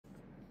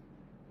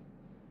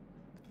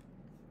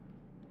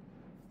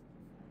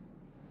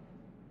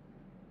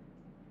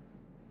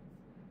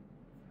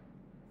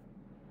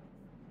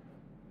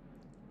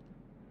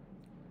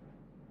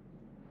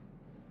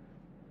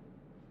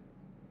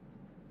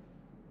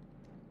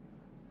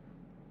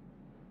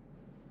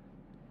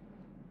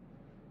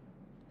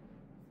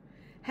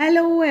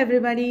Hello,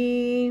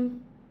 everybody.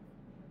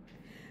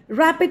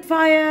 Rapid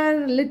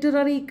fire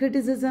literary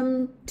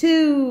criticism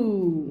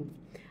 2.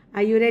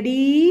 Are you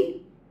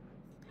ready?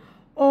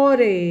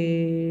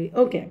 Ore.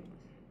 Okay.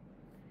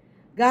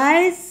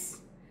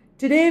 Guys,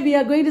 today we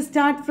are going to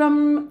start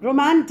from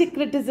romantic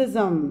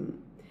criticism.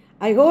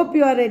 I hope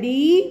you are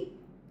ready.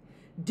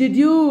 Did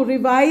you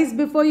revise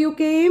before you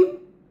came?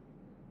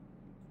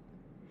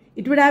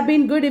 It would have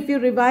been good if you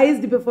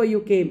revised before you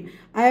came.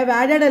 I have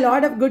added a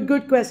lot of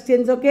good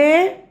questions,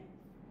 okay?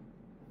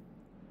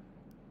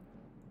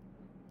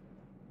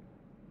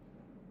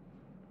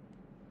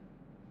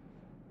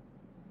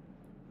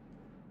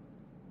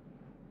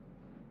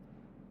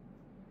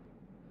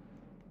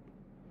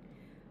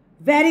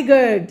 Very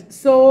good.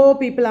 So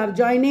people are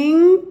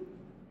joining.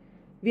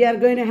 We are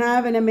going to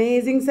have an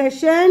amazing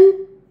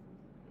session.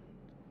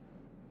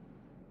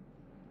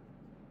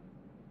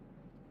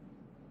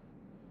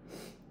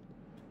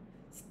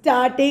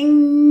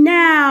 Starting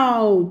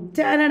now.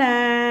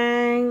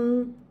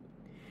 Ta-da-dang.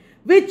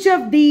 Which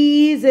of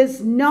these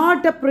is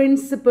not a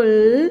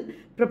principle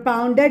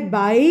propounded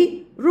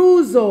by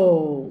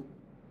Rousseau?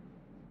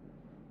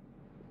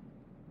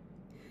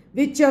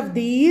 Which of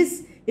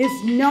these is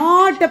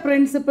not a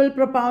principle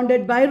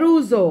propounded by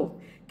Rousseau?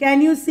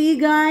 Can you see,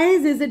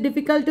 guys? Is it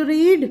difficult to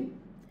read?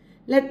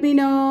 Let me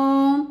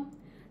know.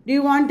 Do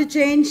you want to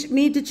change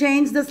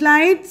the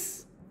slides?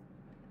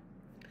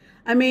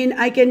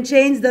 I can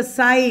change the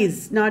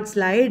size, not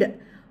slide.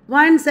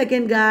 1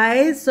 second,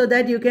 guys, so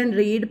that you can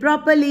read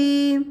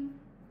properly.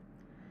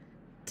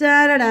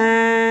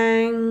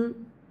 Ta-da-dang.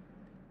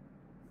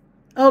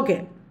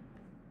 Okay.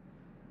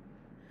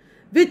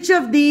 Which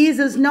of these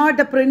is not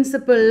a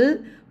principle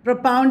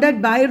propounded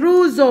by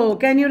Rousseau?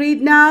 Can you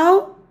read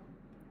now?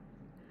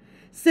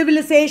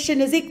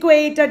 Civilization is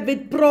equated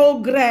with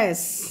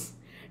progress.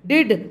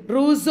 Did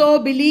Rousseau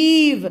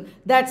believe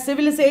that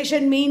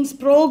civilization means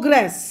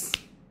progress?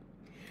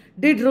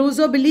 Did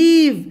Rousseau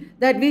believe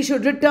that we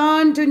should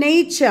return to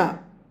nature?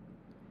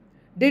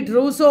 Did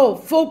Rousseau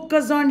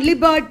focus on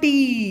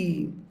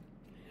liberty?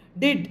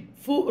 Did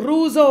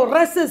Rousseau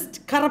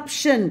resist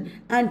corruption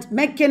and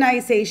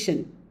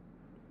mechanization?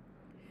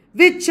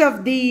 Which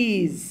of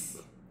these?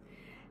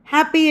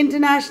 Happy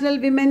International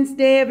Women's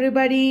Day,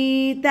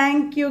 everybody.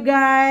 Thank you,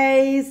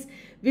 guys.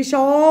 Wish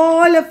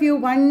all of you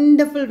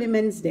wonderful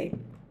Women's Day.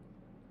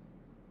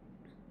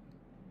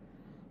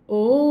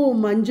 Oh,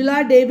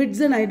 Manjula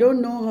Davidson, I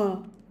don't know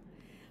her.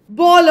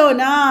 Bolo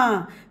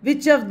na.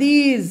 Which of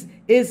these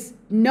is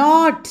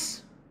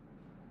not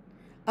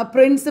a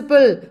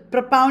principle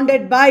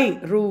propounded by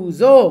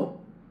Rousseau?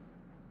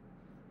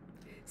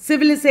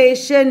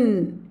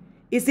 Civilization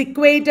is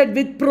equated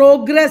with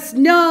progress.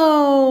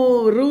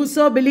 No,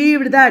 Rousseau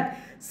believed that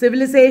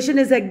civilization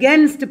is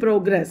against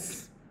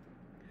progress.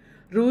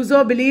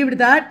 Rousseau believed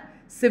that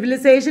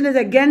civilization is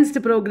against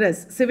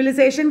progress.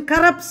 Civilization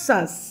corrupts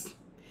us.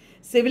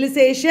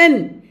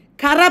 Civilization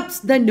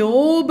corrupts the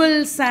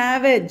noble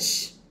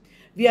savage.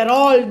 We are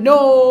all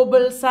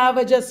noble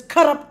savages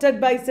corrupted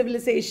by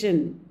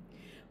civilization.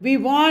 We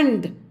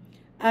want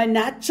a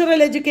natural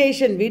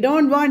education. We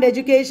don't want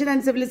education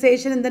and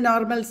civilization in the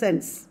normal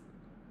sense.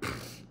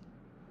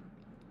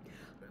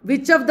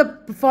 Which of the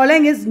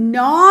following is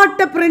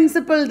not a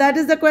principle? That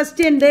is the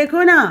question.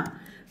 Dekho na.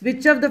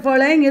 Which of the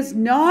following is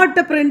not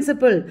a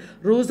principle?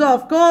 Rousseau,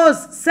 of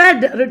course,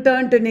 said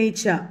return to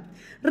nature.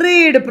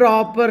 Read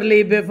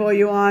properly before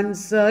you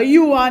answer.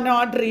 You are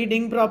not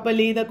reading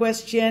properly the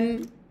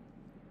question.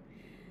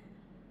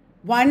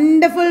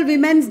 Wonderful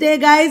Women's Day,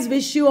 guys.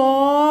 Wish you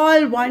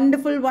all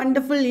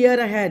wonderful year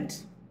ahead.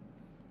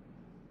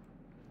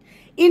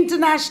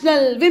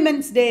 International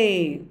Women's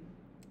Day.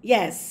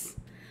 Yes.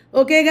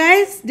 Okay,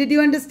 guys. Did you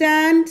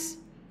understand?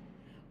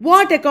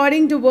 What,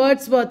 according to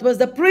Wordsworth, was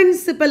the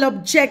principal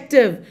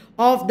objective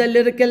of the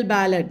lyrical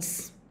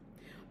ballads?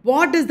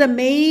 What is the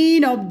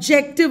main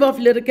objective of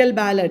lyrical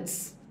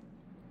ballads?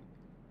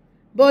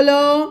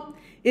 Bolo,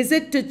 is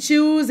it to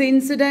choose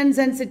incidents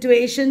and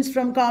situations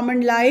from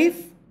common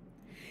life?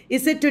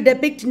 Is it to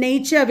depict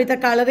nature with a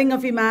coloring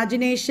of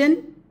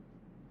imagination?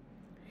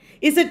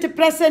 Is it to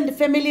present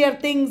familiar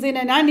things in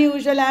an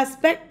unusual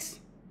aspect?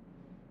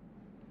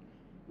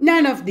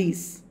 None of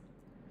these.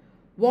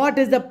 What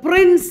is the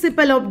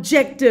principal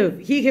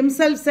objective? He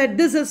himself said,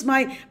 this is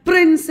my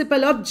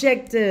principal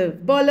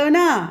objective. Bolo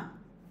na.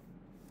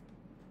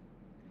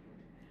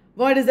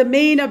 What is the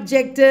main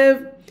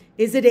objective?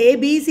 Is it A,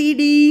 B, C,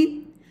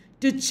 D?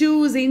 To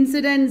choose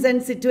incidents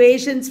and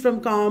situations from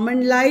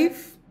common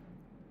life?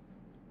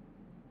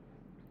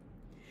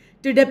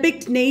 To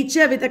depict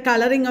nature with a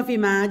coloring of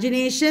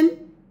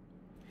imagination?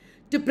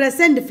 To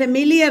present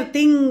familiar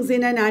things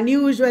in an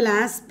unusual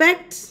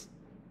aspect?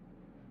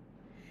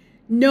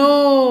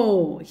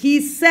 No.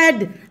 He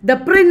said the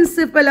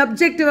principal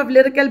objective of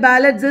lyrical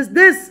ballads is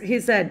this, he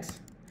said.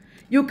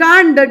 You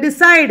can't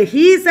decide.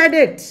 He said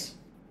it.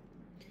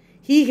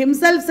 He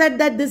himself said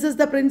that this is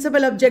the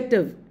principal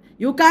objective.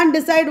 You can't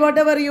decide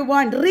whatever you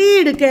want.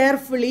 Read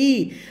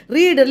carefully.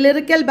 Read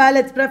lyrical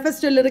ballads, preface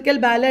to lyrical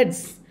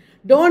ballads.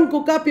 Don't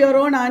cook up your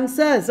own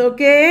answers,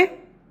 okay?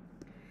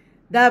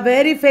 The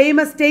very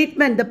famous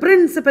statement, the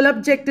principal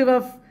objective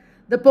of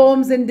the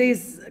poems in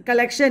this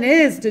collection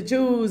is to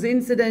choose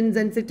incidents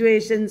and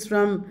situations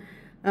from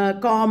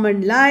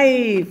common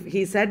life.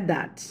 He said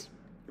that.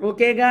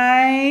 Okay,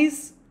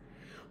 guys?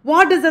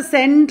 What is the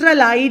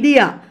central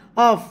idea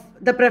of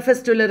the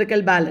preface to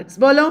lyrical ballads?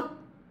 Bolo?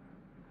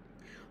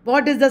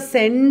 What is the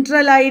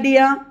central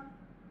idea?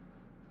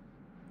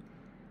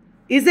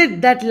 Is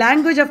it that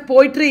language of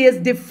poetry is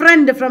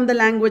different from the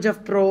language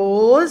of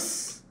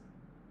prose?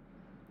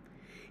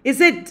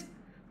 Is it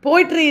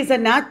poetry is a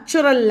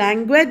natural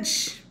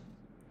language?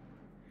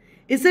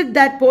 Is it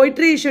that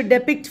poetry should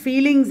depict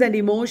feelings and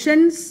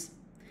emotions?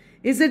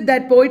 Is it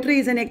that poetry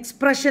is an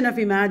expression of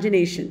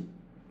imagination?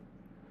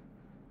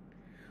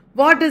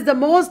 What is the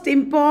most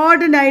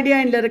important idea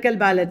in lyrical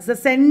ballads? The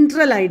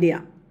central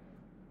idea.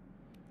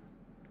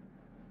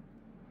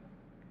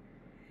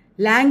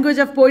 Language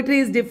of poetry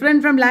is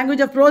different from language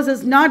of prose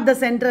is not the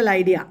central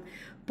idea.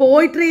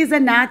 Poetry is a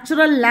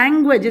natural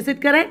language. Is it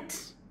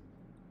correct?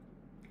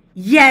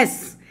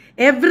 Yes.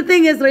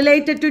 Everything is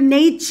related to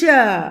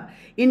nature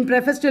in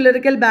preface to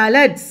lyrical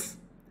ballads.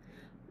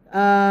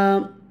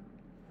 No.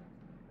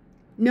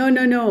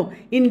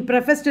 In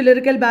preface to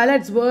lyrical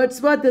ballads,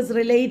 Wordsworth is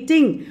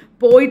relating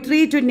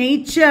poetry to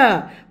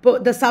nature.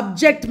 The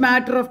subject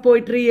matter of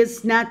poetry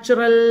is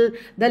natural.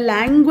 The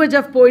language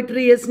of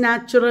poetry is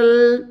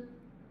natural.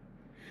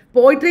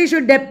 Poetry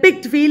should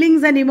depict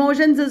feelings and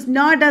emotions is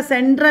not a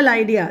central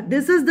idea.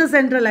 This is the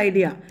central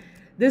idea.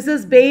 This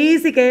is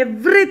basic.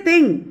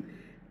 Everything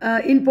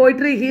in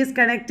poetry he is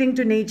connecting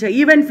to nature,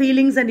 even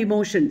feelings and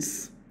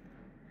emotions.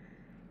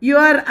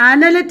 Your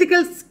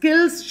analytical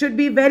skills should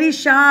be very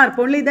sharp.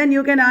 Only then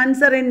you can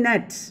answer in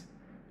net.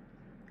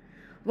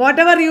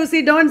 Whatever you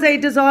see, don't say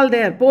it is all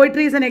there.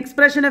 Poetry is an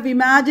expression of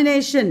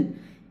imagination.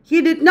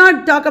 He did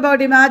not talk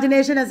about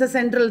imagination as a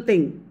central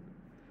thing.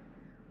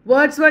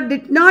 Wordsworth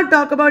did not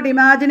talk about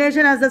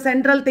imagination as the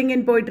central thing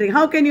in poetry.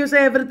 How can you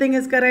say everything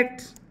is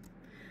correct?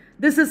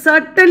 This is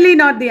certainly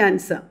not the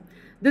answer.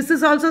 This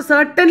is also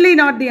certainly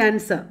not the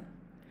answer.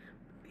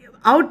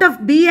 Out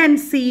of B and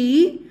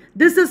C,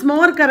 this is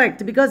more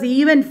correct because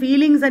even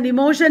feelings and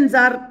emotions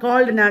are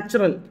called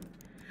natural.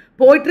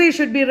 Poetry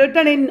should be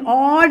written in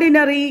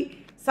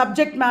ordinary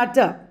subject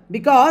matter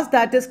because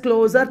that is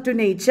closer to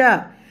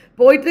nature.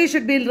 Poetry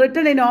should be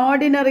written in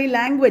ordinary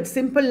language,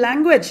 simple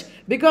language,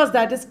 because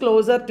that is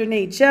closer to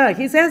nature.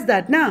 He says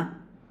that, na?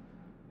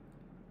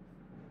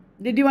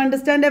 Did you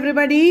understand,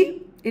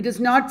 everybody? It is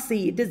not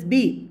C, it is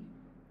B.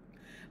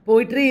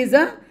 Poetry is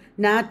a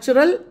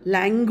natural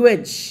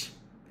language.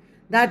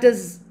 That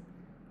is,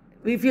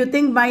 if you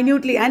think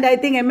minutely, and I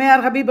think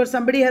M.A.R. Habib or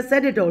somebody has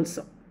said it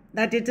also,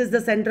 that it is the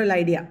central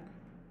idea.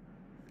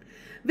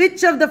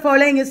 Which of the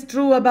following is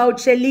true about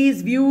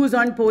Shelley's views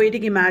on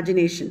poetic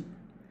imagination?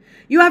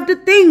 You have to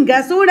think.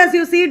 As soon as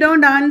you see,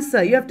 don't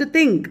answer. You have to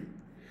think.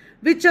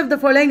 Which of the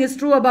following is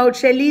true about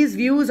Shelley's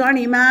views on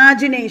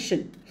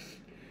imagination?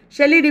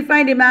 Shelley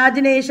defined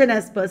imagination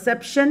as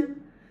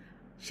perception.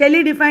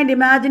 Shelley defined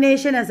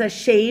imagination as a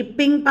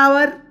shaping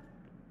power.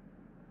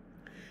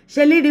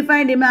 Shelley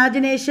defined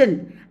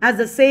imagination as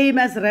the same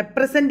as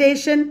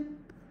representation.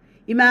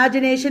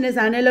 Imagination is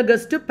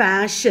analogous to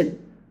passion.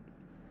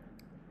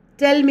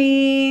 Tell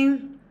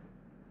me.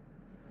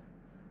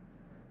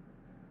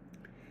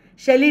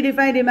 Shelley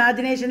defined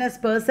imagination as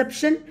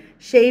perception,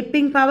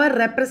 shaping power,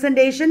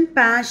 representation,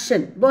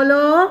 passion.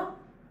 Bolo.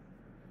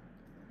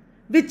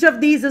 Which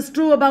of these is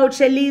true about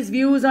Shelley's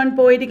views on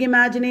poetic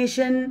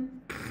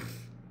imagination?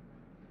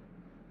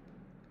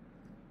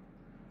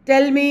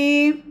 Tell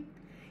me.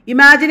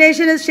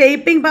 Imagination is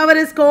shaping power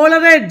is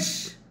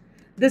Coleridge.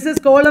 This is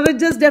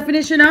Coleridge's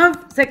definition of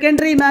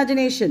secondary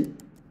imagination.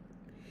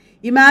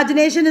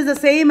 Imagination is the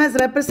same as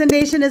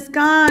representation is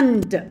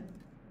Kant.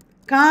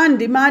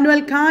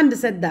 Immanuel Kant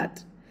said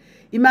that.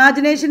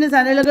 Imagination is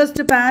analogous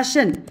to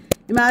passion.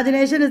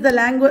 Imagination is the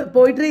language,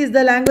 poetry is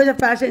the language of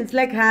passion. It's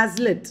like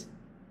Hazlitt.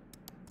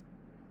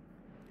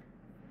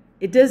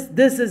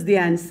 This is the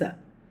answer.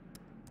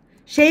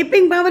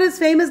 Shaping power is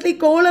famously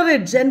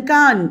Coleridge and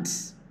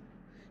Kant.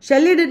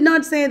 Shelley did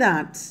not say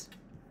that.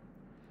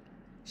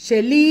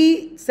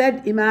 Shelley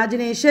said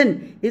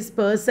imagination is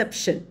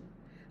perception.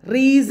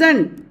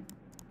 Reason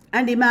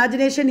and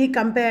imagination he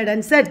compared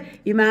and said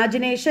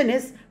imagination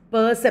is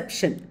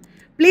perception.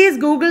 Please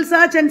Google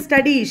search and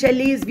study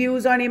Shelley's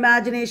views on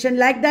imagination.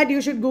 Like that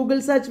you should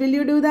Google search. Will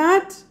you do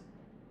that?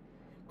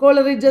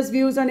 Coleridge's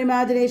views on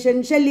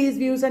imagination, Shelley's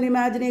views on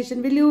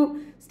imagination. Will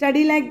you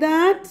study like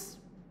that?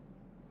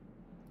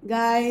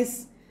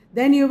 Guys,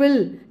 then you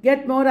will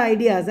get more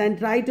ideas and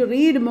try to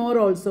read more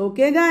also.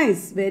 Okay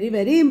guys, very,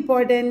 very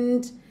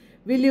important.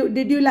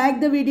 Did you like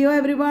the video,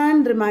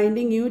 everyone?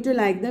 Reminding you to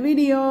like the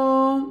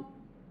video.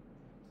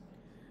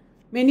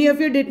 Many of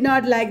you did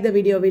not like the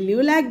video. Will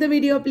you like the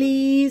video,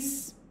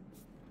 please?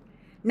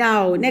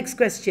 Now, next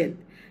question.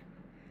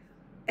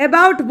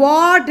 About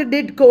what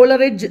did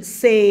Coleridge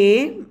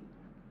say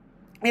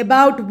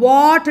About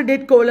what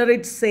did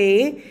Coleridge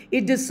say?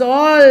 It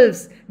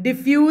dissolves,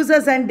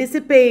 diffuses and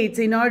dissipates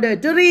in order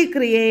to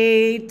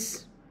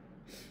recreate.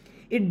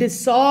 It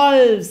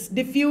dissolves,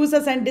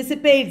 diffuses and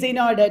dissipates in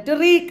order to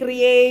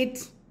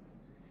recreate.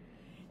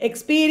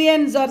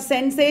 Experience or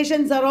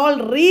sensations are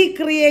all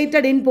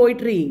recreated in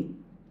poetry.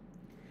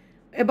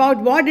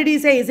 About what did he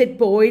say? Is it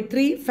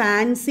poetry,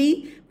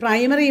 fancy,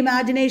 primary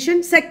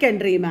imagination,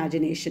 secondary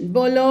imagination?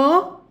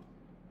 Bolo?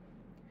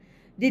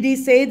 Did he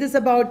say this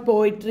about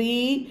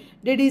poetry?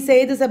 Did he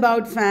say this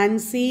about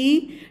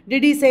fancy?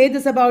 Did he say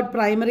this about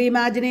primary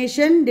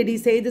imagination? Did he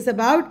say this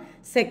about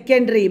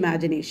secondary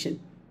imagination?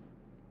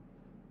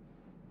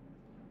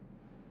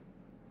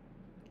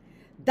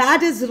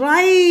 That is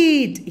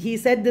right. He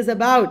said this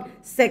about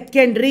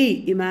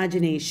secondary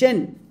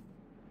imagination.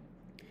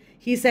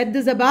 He said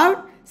this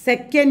about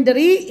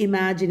secondary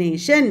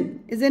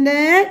imagination. Isn't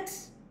it?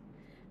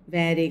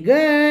 Very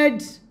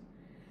good.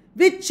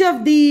 Which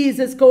of these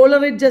is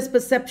Coleridge's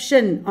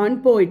perception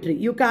on poetry?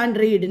 You can't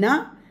read,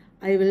 na?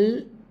 I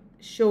will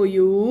show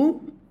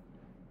you.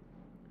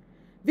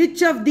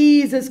 Which of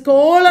these is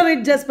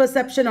Coleridge's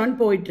perception on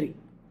poetry?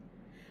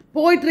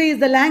 Poetry is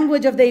the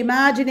language of the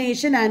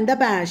imagination and the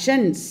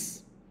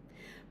passions.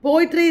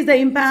 Poetry is the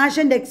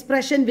impassioned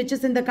expression which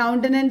is in the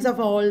countenance of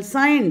all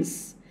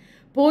signs.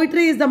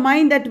 Poetry is the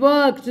mind at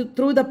work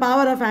through the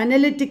power of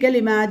analytical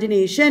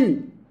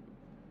imagination.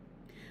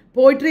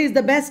 Poetry is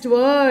the best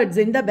words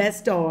in the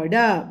best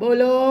order.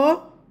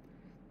 Bolo.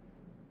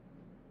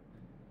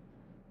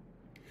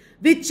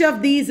 Which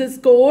of these is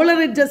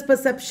Coleridge's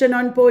perception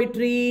on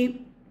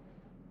poetry?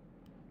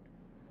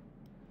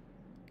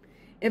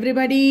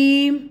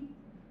 Everybody.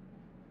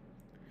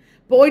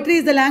 Poetry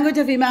is the language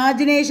of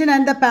imagination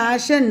and the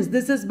passions.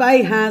 This is by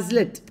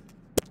Hazlitt.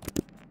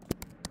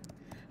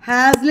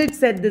 Hazlitt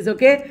said this,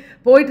 okay?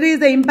 Poetry is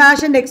the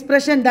impassioned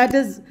expression, that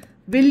is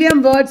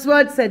William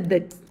Wordsworth said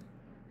that.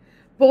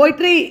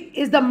 Poetry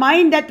is the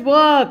mind at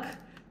work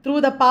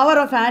through the power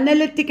of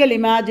analytical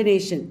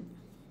imagination.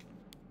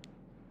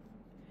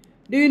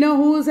 Do you know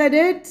who said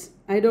it?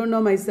 I don't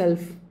know myself.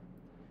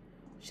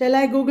 Shall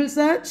I Google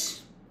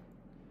search?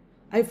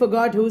 I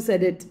forgot who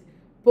said it.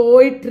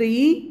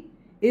 Poetry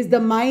is the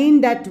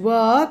mind at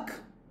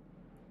work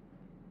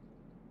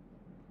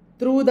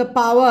through the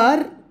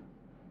power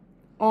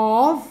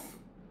of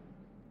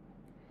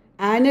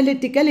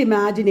analytical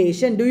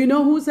imagination. Do you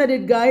know who said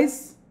it,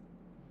 guys?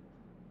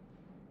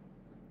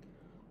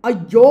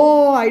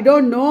 Ayyo, I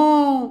don't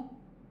know.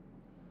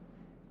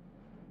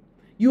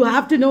 You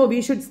have to know.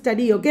 We should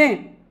study,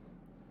 okay?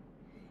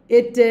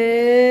 It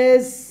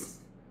is,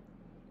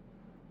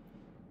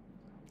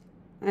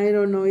 I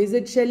don't know. Is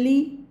it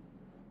Shelley?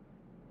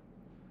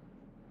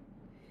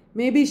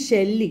 Maybe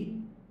Shelley.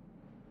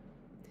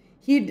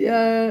 He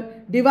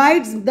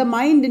divides the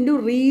mind into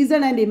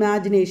reason and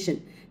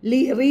imagination.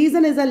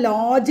 Reason is a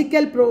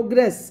logical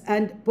progress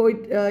and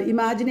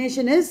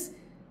imagination is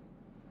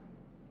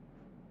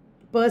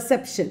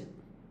perception.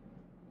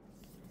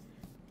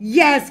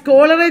 Yes,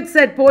 Coleridge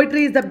said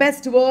poetry is the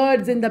best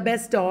words in the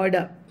best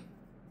order.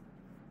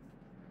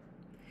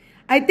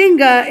 I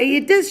think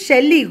it is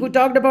Shelley who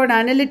talked about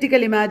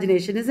analytical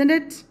imagination, isn't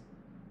it?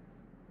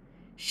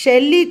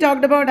 Shelley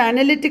talked about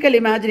analytical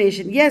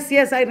imagination. Yes,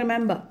 yes, I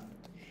remember.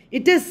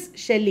 It is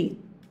Shelley.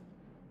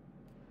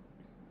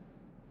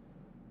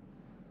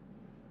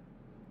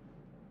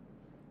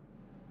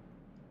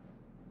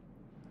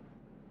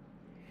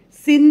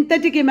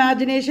 Synthetic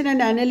imagination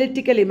and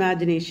analytical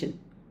imagination.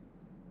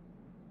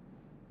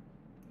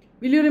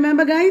 Will you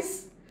remember,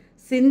 guys?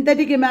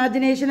 Synthetic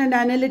imagination and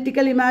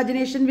analytical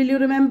imagination. Will you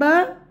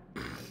remember?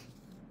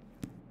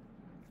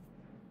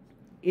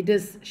 It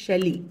is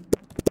Shelley.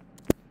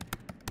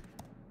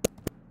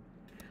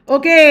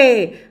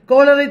 Okay,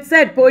 Coleridge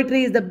said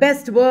poetry is the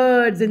best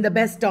words in the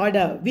best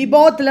order. We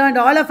both learned,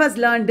 all of us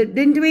learned it,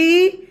 didn't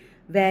we?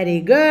 Very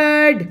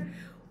good.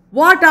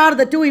 What are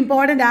the two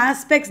important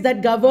aspects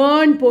that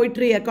govern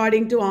poetry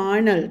according to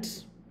Arnold?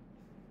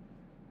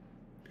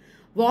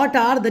 What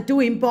are the two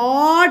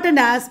important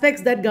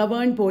aspects that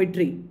govern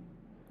poetry?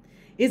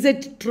 Is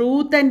it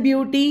truth and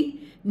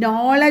beauty,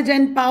 knowledge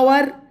and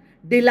power,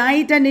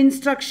 delight and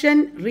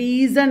instruction,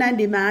 reason and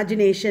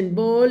imagination?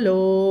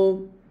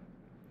 Bolo.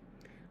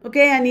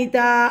 Okay,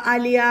 Anita,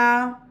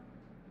 Alia.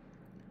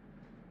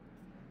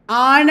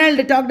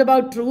 Arnold talked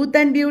about truth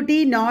and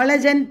beauty,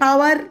 knowledge and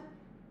power,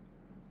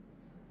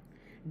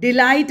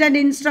 delight and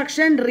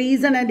instruction,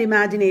 reason and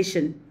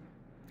imagination.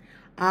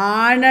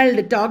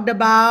 Arnold talked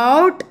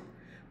about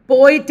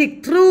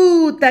poetic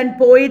truth and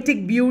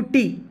poetic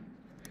beauty.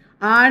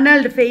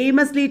 Arnold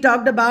famously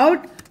talked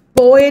about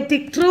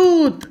poetic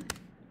truth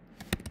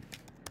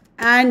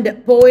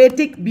and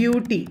poetic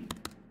beauty.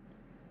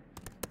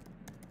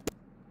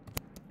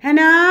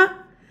 Hannah?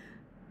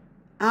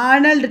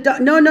 Arnold,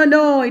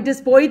 no, it is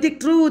poetic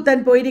truth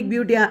and poetic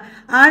beauty.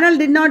 Arnold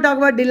did not talk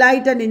about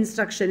delight and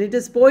instruction. It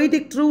is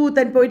poetic truth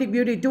and poetic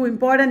beauty, two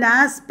important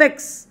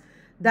aspects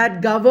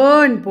that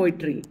govern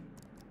poetry.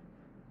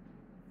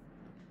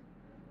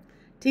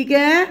 ठीक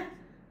है?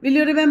 Will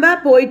you remember?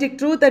 Poetic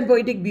truth and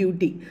poetic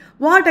beauty.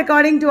 What,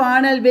 according to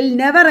Arnold, will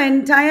never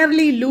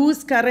entirely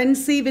lose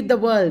currency with the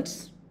world?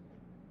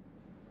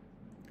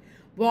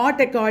 What,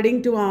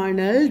 according to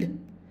Arnold,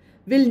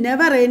 will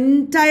never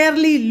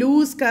entirely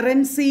lose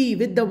currency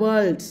with the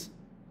world?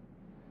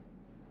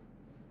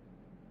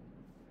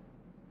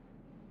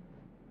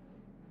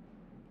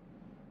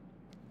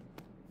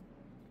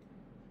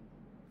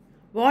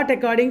 What,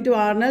 according to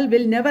Arnold,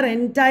 will never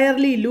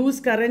entirely lose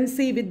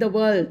currency with the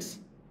world?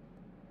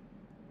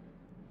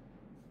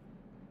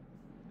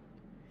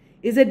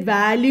 Is it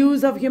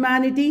values of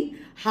humanity,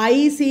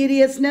 high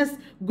seriousness,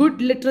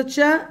 good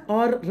literature,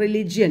 or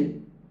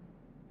religion?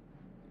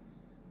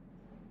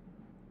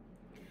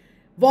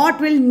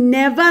 What will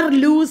never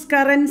lose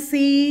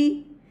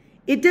currency?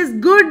 It is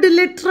good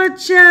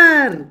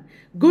literature.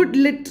 Good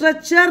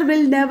literature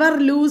will never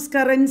lose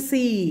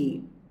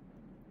currency.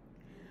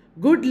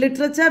 Good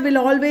literature will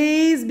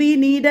always be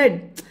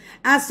needed.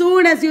 As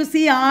soon as you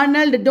see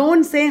Arnold,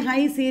 don't say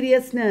high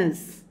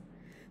seriousness.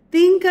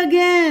 Think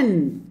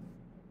again.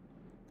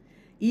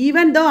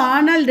 Even though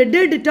Arnold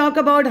did talk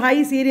about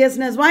high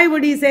seriousness, why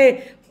would he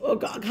say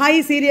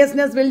high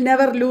seriousness will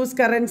never lose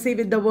currency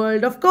with the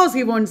world? Of course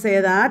he won't say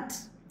that.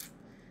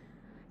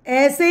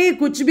 ऐसे ही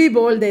कुछ भी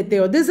बोल देते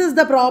हो. This is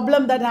the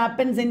problem that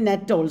happens in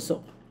net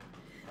also.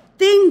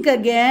 Think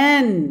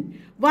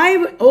again.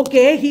 Why?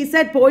 Okay, he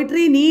said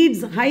poetry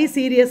needs high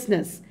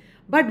seriousness.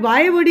 But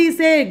why would he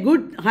say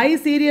good high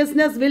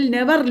seriousness will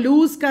never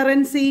lose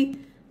currency?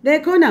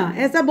 देखो ना,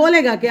 ऐसा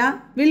बोलेगा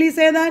क्या? Will he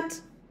say that?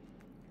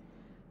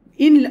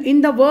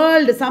 In the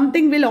world,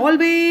 something will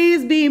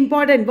always be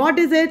important. What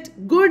is it?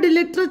 Good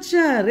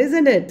literature,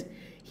 isn't it?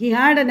 He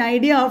had an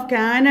idea of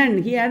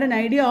canon. He had an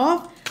idea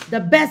of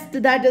the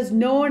best that is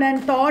known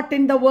and taught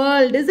in the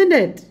world, isn't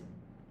it?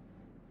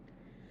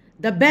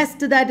 The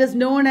best that is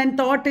known and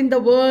taught in the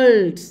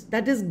world.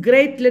 That is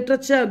great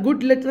literature,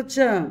 good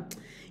literature.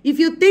 If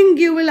you think,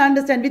 you will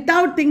understand.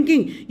 Without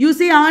thinking, you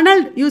see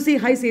Arnold, you see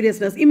high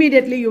seriousness.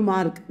 Immediately you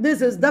mark.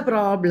 This is the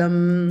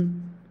problem.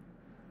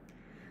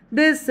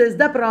 This is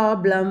the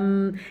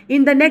problem.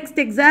 In the next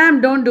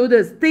exam, don't do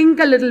this. Think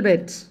a little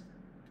bit.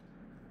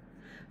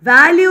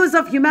 Values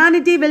of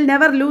humanity will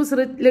never lose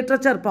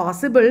literature.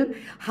 Possible.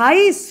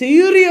 High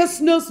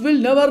seriousness will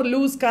never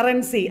lose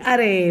currency.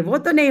 Arey, wo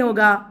to nahi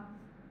hoga.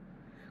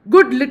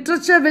 Good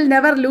literature will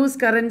never lose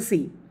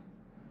currency.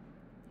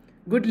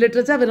 Good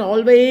literature will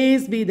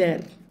always be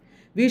there.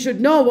 We should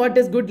know what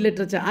is good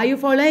literature. Are you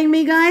following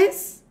me,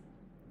 guys?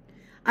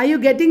 Are you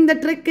getting the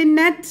trick in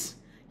net?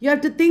 You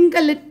have to think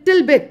a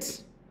little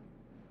bit.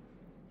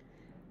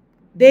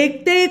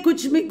 देखते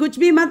कुछ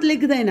भी मत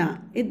लिख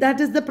देना.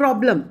 That is the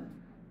problem.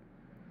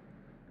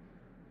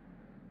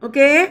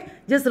 Okay?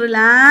 Just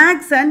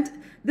relax, and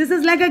this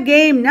is like a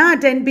game, na?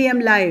 10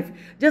 p.m. live.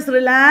 Just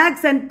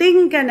relax and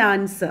think and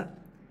answer.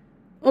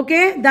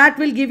 Okay? That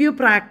will give you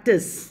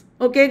practice.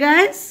 Okay,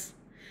 guys?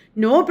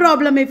 No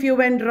problem if you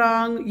went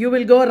wrong. You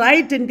will go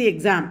right in the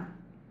exam.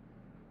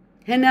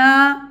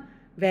 Henna?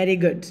 Very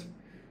good.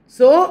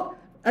 So,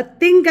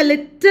 think a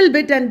little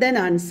bit and then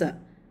answer.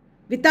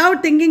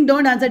 Without thinking,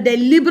 don't answer.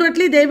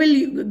 Deliberately, they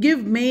will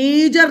give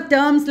major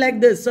terms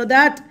like this so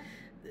that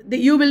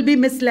you will be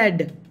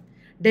misled.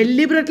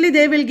 Deliberately,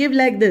 they will give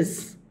like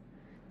this,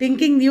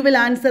 thinking you will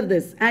answer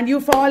this, and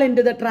you fall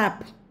into the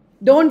trap.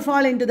 Don't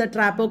fall into the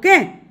trap,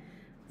 okay?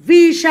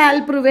 We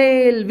shall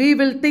prevail. We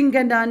will think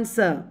and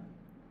answer.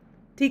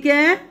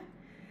 Okay?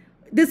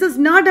 This is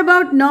not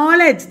about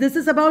knowledge. This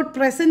is about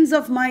presence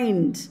of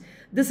mind.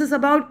 This is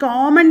about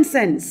common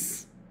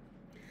sense.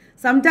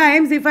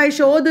 Sometimes if I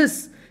show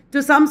this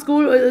to some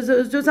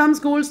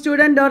school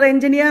student or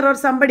engineer or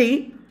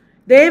somebody,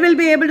 they will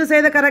be able to say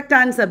the correct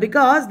answer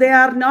because they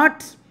are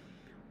not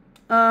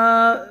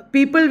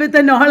people with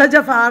the knowledge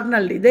of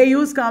Arnold. They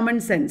use common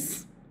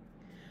sense.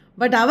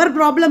 But our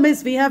problem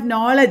is we have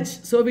knowledge,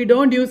 so we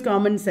don't use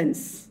common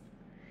sense.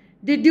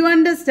 Did you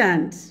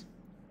understand?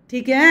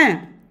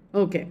 Okay?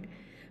 Okay.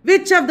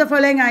 Which of the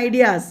following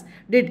ideas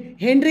did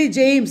Henry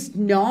James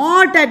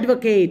not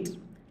advocate?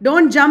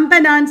 Don't jump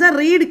and answer.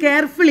 Read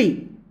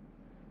carefully.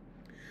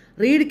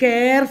 Read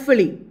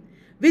carefully.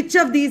 Which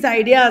of these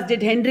ideas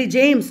did Henry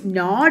James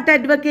not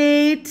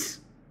advocate?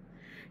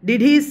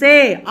 Did he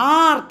say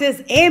art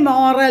is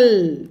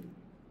amoral?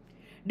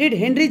 Did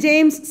Henry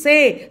James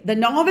say the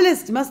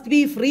novelist must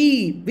be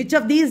free? Which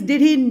of these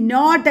did he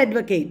not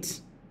advocate?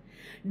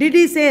 Did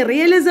he say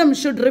realism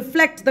should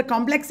reflect the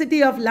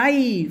complexity of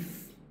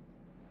life?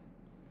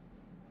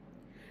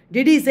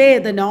 Did he say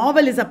the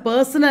novel is a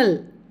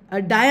personal,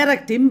 a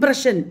direct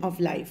impression of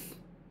life?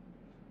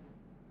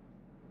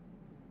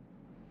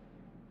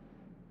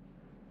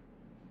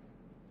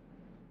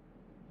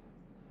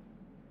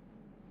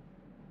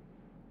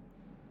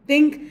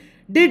 Think,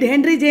 did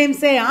Henry James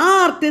say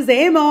art is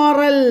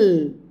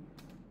amoral?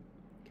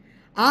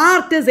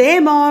 Art is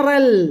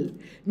amoral.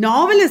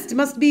 Novelist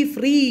must be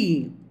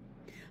free.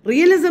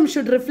 Realism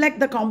should reflect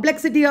the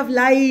complexity of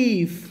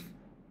life.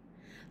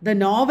 The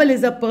novel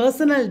is a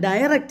personal,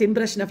 direct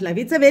impression of life.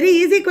 It's a very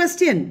easy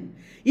question.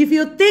 If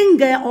you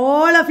think,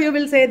 all of you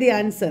will say the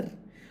answer.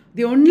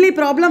 The only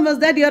problem was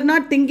that you are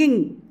not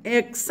thinking.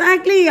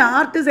 Exactly,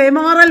 art is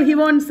immoral, he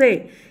won't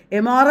say.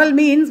 Immoral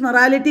means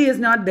morality is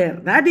not there.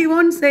 That he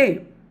won't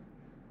say.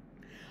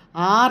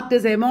 Art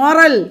is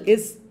immoral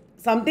is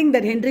something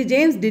that Henry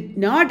James did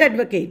not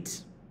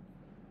advocate.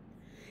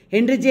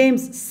 Henry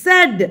James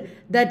said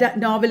that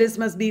novelists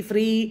must be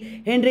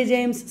free. Henry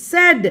James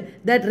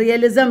said that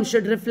realism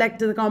should reflect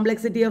the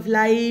complexity of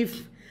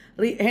life.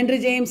 Henry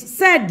James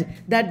said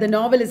that the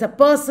novel is a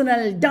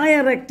personal,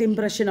 direct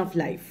impression of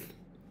life.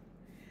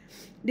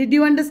 Did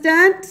you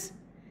understand?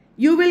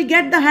 You will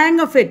get the hang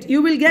of it.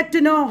 You will get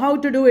to know how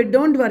to do it.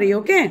 Don't worry,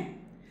 okay?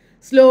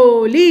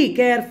 Slowly,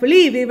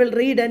 carefully, we will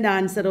read and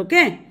answer,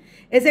 okay?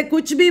 ऐसे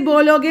कुछ भी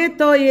बोलोगे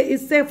तो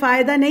इससे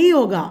फायदा नहीं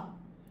होगा.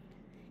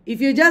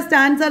 If you just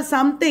answer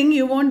something,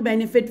 you won't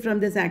benefit from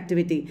this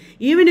activity.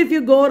 Even if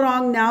you go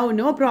wrong now,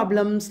 no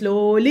problem.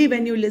 Slowly,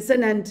 when you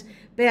listen and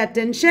pay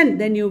attention,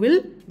 then you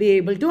will be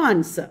able to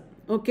answer.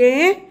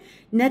 Okay?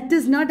 NET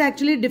is not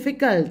actually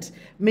difficult.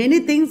 Many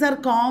things are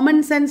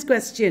common sense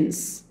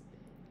questions.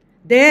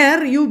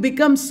 There, you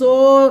become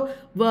so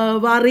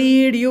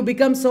worried, you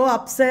become so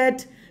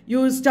upset,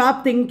 you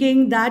stop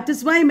thinking. That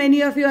is why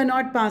many of you are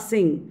not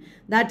passing.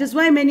 That is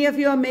why many of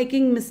you are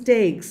making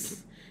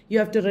mistakes. You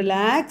have to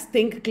relax,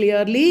 think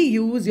clearly,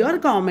 use your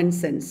common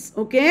sense.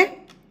 Okay?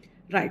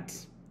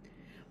 Right.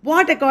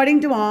 What,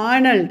 according to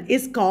Arnold,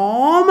 is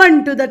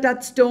common to the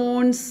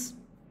touchstones?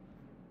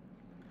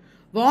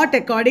 What,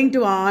 according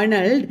to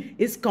Arnold,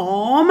 is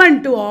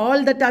common to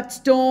all the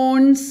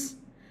touchstones?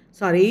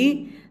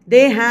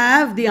 They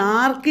have the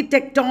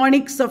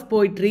architectonics of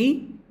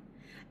poetry,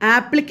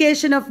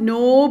 application of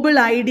noble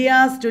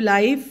ideas to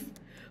life,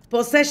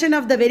 possession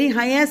of the very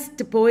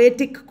highest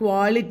poetic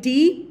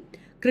quality,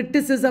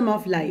 criticism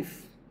of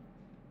life.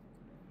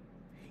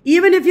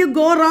 Even if you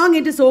go wrong,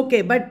 it is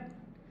okay. But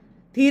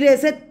Thire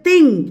said,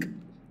 think.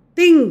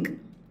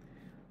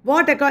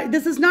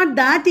 This is not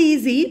that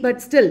easy,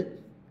 but still.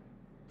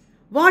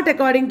 What,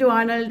 according to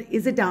Arnold,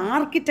 is it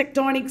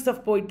architectonics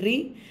of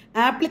poetry,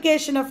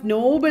 application of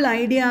noble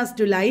ideas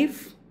to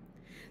life,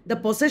 the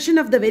possession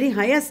of the very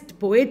highest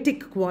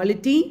poetic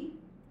quality,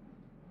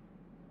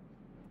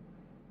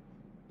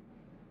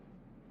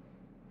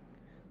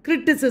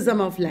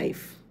 criticism of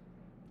life?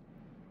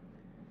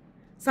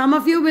 Some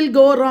of you will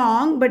go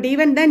wrong, but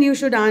even then you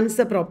should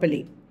answer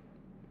properly.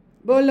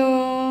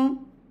 Bolo.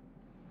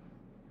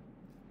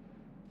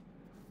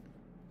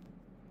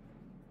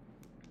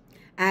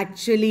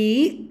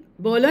 Actually,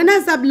 bolo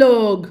na sab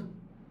log.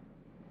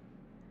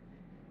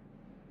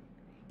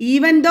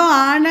 Even though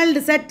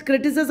Arnold said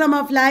criticism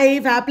of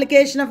life,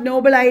 application of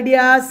noble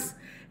ideas,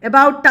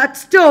 about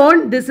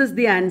touchstone, this is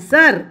the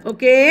answer.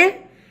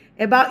 Okay?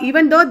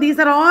 Even though these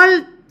are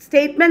all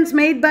statements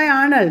made by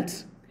Arnold.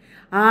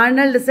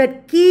 Arnold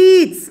said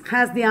Keats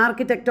has the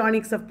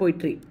architectonics of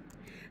poetry.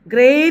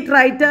 Great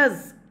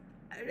writers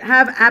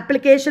have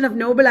application of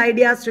noble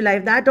ideas to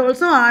life. That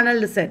also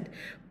Arnold said.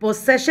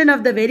 Possession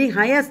of the very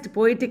highest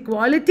poetic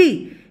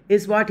quality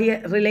is what he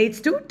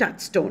relates to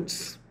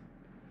touchstones.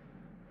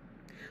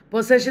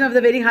 Possession of the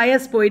very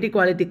highest poetic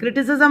quality.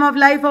 Criticism of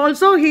life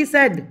also, he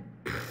said.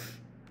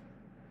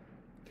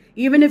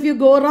 Even if you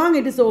go wrong,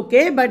 it is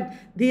okay. But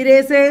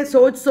धीरे से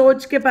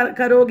सोच के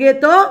करोगे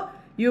तो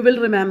you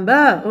will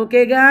remember.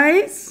 Okay,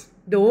 guys?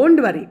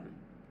 Don't worry.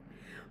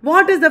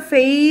 What is the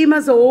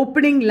famous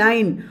opening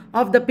line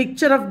of the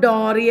picture of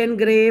Dorian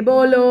Gray?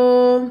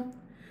 Bolo.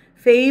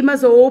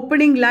 Famous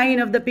opening line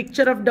of the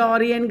picture of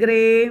Dorian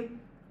Gray.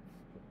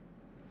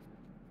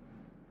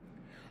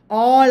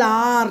 All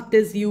art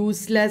is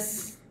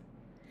useless.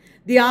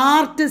 The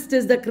artist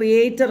is the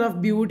creator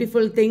of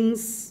beautiful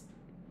things.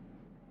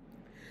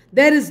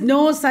 There is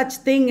no such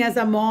thing as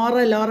a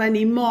moral or an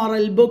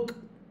immoral book.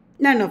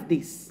 None of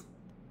these.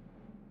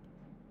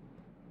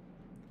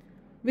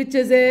 Which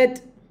is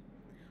it?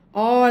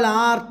 All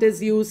art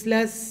is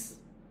useless.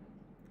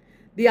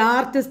 The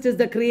artist is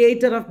the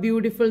creator of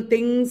beautiful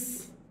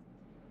things.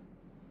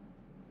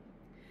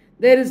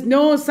 There is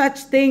no such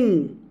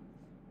thing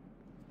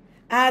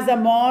as a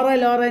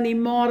moral or an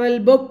immoral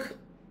book.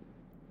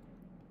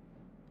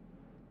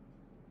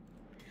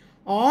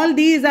 All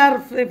these are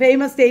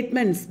famous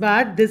statements,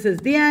 but this is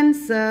the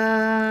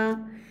answer.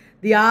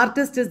 The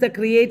artist is the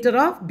creator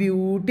of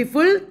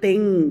beautiful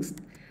things.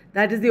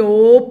 That is the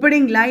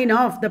opening line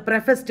of the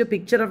preface to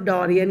Picture of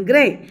Dorian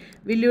Gray.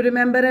 Will you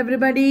remember,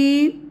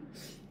 everybody?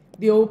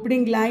 The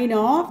opening line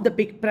of the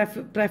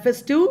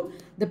preface to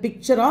the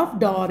Picture of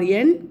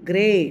Dorian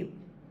Gray.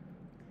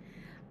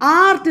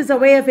 Art is a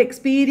way of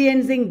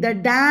experiencing the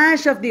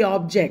dash of the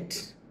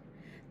object.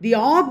 The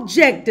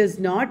object is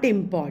not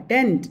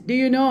important. Do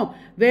you know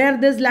where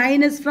this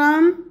line is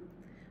from?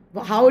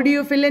 How do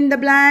you fill in the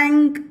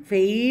blank?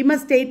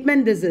 Famous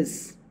statement this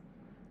is.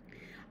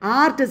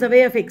 Art is a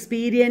way of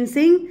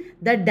experiencing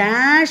the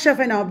dash of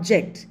an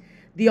object.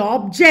 The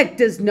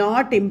object is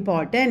not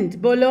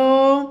important.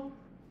 Bolo.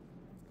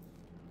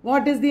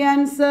 What is the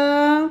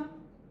answer?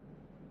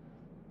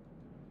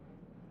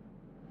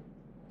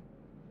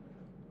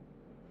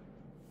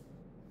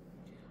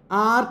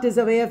 Art is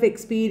a way of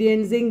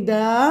experiencing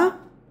the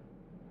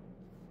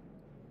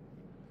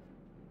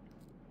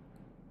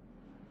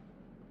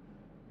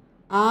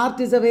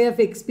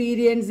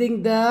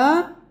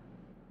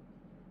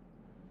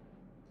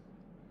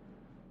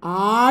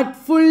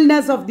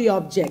artfulness of the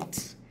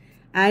object.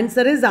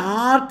 Answer is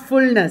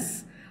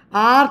artfulness.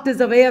 Art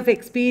is a way of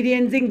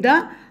experiencing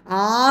the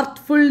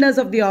artfulness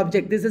of the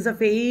object. This is a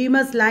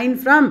famous line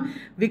from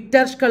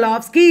Victor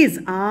Shklovsky's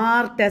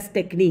Art as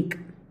Technique.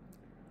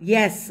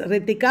 Yes,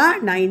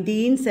 Ritika,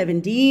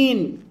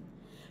 1917.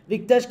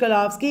 Victor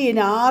Shklovsky in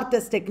Art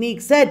as Technique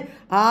said,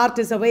 art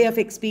is a way of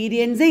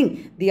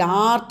experiencing the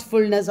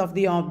artfulness of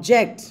the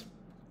object.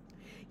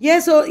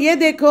 Yes, so ye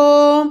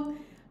dekho,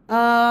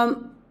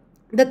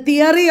 the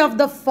theory of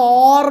the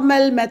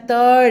formal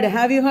method.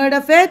 Have you heard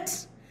of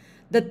it?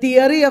 The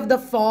theory of the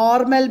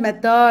formal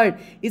method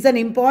is an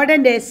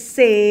important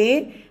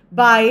essay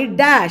by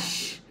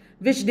Dash,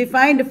 which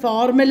defined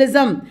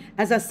formalism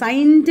as a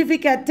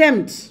scientific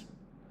attempt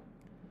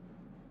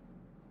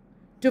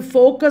to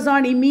focus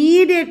on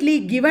immediately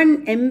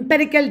given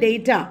empirical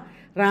data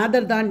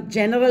rather than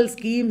general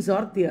schemes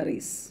or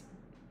theories.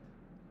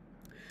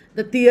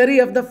 The theory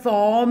of the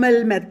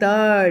formal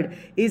method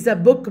is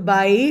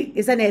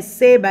an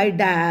essay by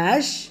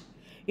Dash.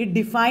 It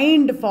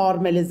defined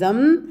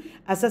formalism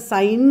as a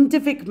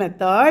scientific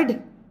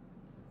method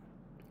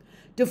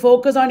to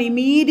focus on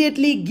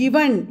immediately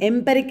given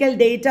empirical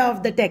data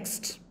of the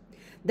text.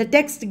 The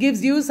text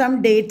gives you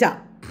some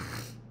data.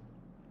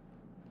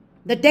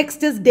 The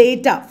text is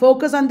data.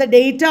 Focus on the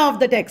data of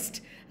the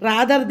text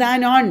rather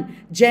than on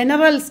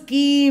general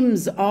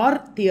schemes or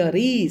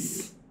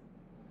theories.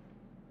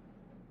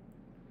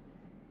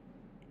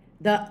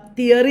 The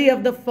theory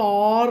of the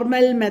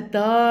formal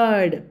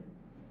method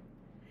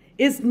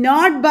is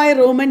not by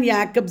Roman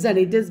Jakobson.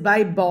 It is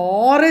by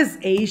Boris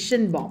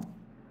Eichenbaum.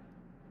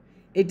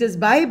 It is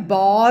by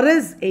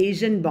Boris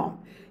Eichenbaum.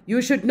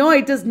 You should know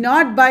it is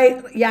not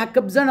by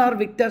Jakobson or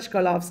Victor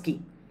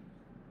Shklovsky.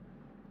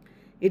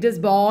 It is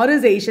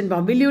Boris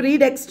Eichenbaum. Will you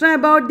read extra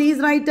about these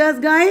writers,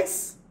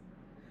 guys?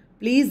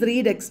 Please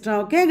read extra,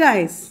 okay,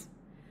 guys?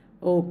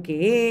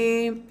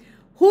 Okay.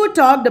 Who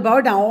talked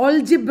about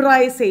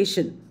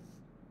algebraization?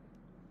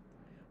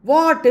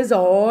 What is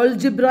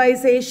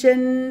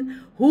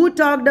algebraization? Who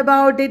talked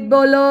about it,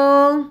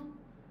 Bolo?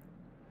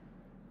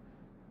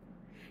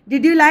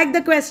 Did you like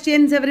the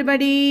questions,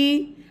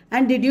 everybody?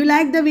 And did you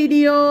like the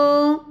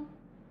video?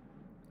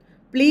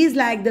 Please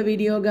like the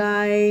video,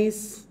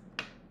 guys.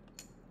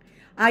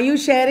 Are you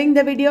sharing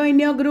the video in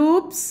your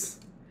groups?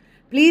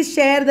 Please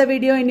share the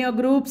video in your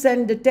groups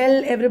and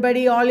tell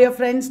everybody, all your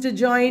friends to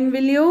join,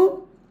 will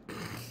you?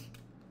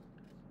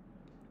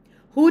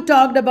 Who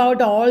talked about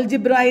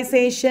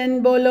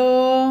algebraization,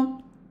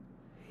 Bolo?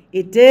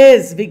 It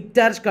is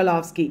Victor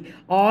Shklovsky.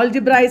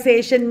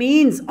 Algebraization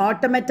means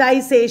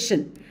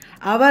automatization.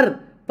 Our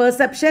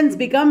perceptions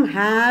become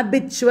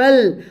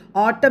habitual,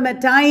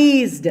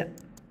 automatized.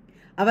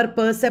 Our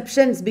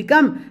perceptions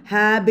become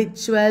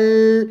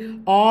habitual,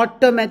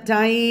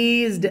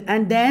 automatized,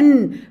 and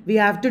then we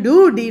have to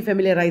do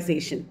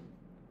defamiliarization.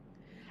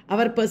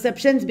 Our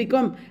perceptions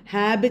become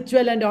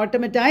habitual and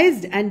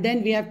automatized, and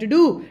then we have to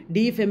do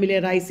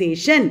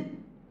defamiliarization.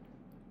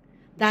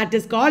 That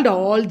is called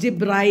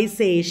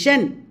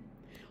algebraization.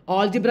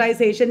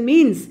 Algebraization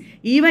means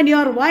even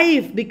your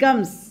wife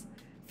becomes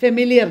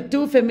familiar,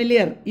 too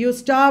familiar. You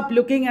stop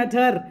looking at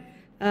her,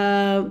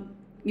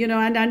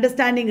 and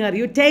understanding her.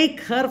 You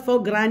take her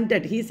for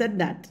granted. He said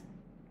that.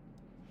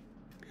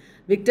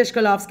 Victor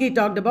Shklovsky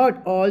talked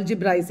about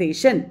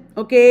algebraization.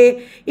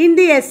 Okay. In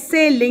the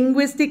essay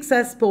Linguistics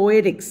as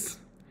Poetics,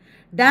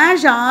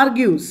 Dash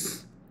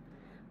argues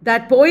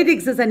that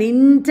poetics is an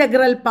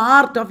integral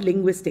part of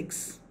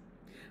linguistics.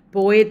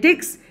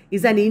 Poetics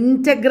is an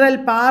integral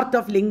part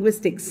of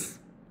linguistics.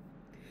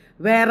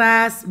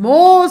 Whereas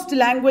most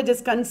language is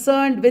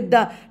concerned with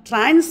the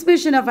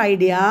transmission of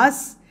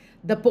ideas,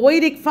 the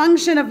poetic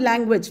function of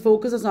language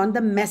focuses on the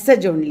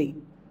message only.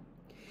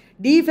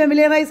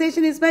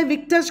 Defamiliarization is by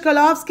Victor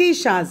Shklovsky,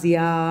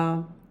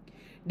 Shazia.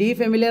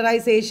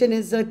 Defamiliarization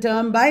is a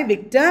term by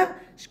Victor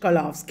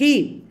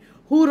Shklovsky,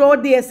 who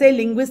wrote the essay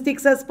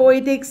Linguistics as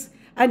Poetics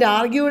and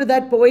argued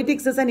that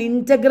poetics is an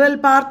integral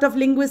part of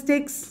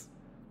linguistics.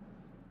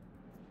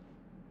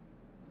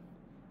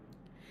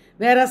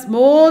 Whereas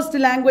most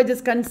language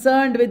is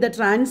concerned with the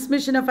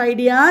transmission of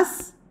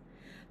ideas,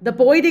 the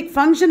poetic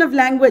function of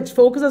language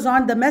focuses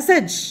on the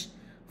message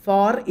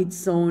for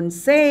its own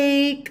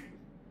sake.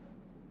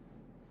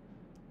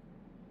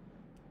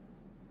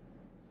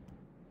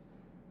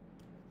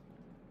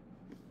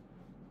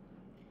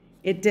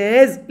 It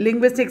is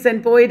Linguistics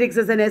and Poetics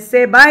is an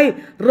essay by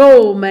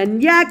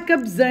Roman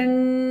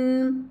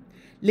Jakobson.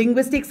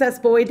 Linguistics and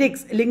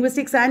Poetics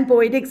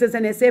is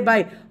an essay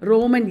by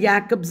Roman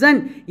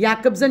Jakobson.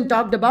 Jakobson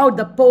talked about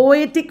the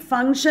poetic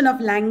function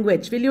of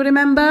language. Will you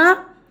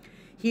remember?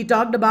 He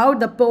talked about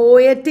the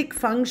poetic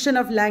function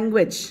of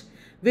language,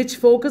 which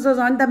focuses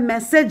on the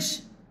message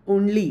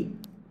only.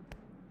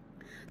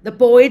 The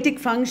poetic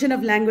function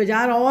of language.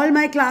 Are all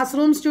my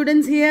classroom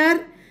students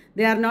here?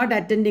 They are not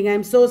attending. I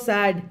am so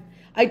sad.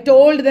 I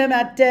told them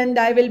attend.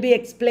 I will be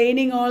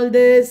explaining all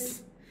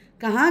this.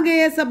 Kahan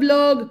gaye sab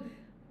log?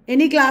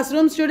 Any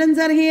classroom students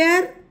are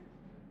here?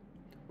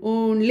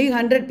 Only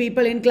 100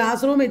 people. In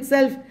classroom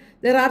itself,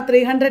 there are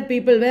 300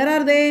 people. Where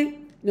are they?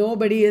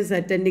 Nobody is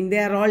attending. They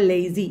are all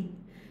lazy.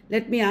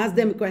 Let me ask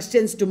them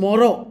questions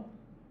tomorrow.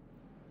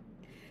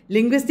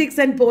 Linguistics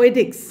and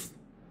poetics.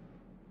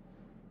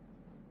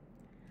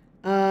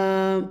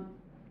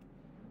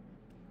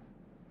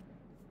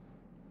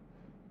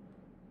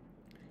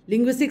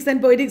 Linguistics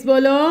and poetics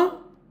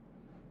bolo.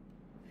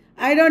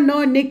 I don't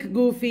know, Nick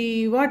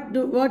Goofy.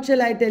 What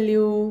shall I tell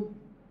you?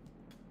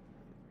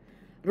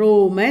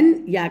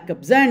 Roman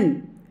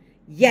Jakobson.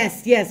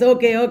 Yes.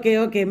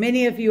 Okay.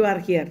 Many of you are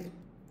here.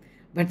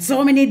 But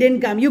so many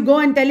didn't come. You go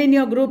and tell in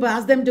your group,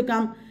 ask them to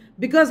come.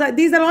 Because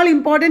these are all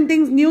important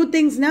things, new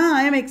things now.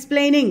 I am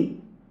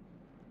explaining.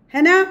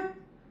 Henna?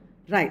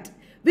 Right.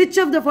 Which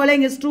of the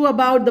following is true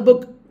about the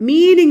book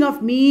Meaning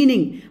of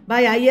Meaning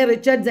by I.A.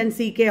 Richards and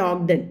C.K.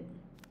 Ogden?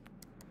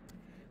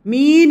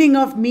 Meaning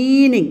of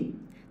Meaning.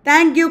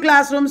 Thank you,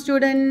 classroom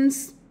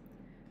students.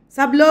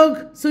 Sab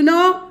log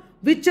suno.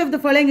 Which of the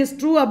following is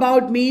true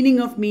about Meaning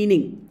of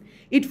Meaning?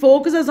 It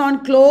focuses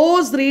on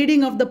close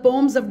reading of the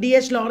poems of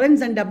D.H.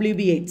 Lawrence and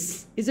W.B.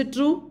 Yeats. Is it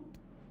true?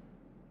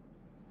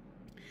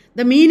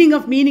 The Meaning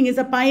of Meaning is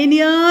a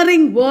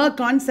pioneering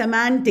work on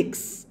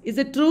semantics. Is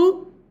it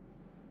true?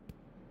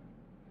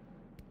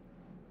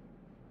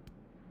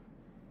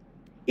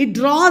 It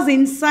draws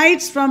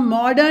insights from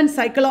modern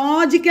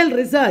psychological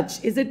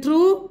research. Is it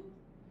true?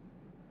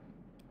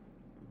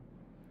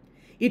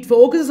 It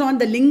focuses on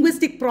the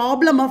linguistic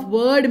problem of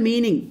word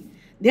meaning.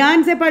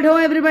 Dhyan se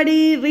padho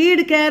everybody.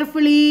 Read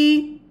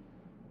carefully.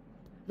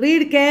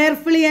 Read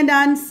carefully and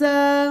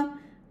answer.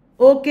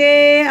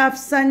 Okay,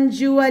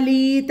 Afsanju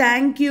Ali.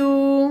 Thank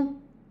you.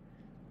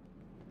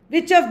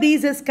 Which of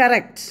these is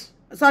correct?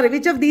 Sorry,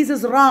 which of these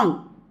is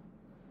wrong?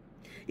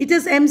 It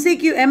is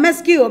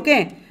MSQ,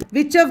 okay.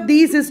 Which of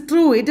these is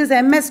true? It is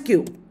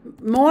MSQ.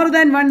 More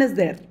than one is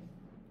there.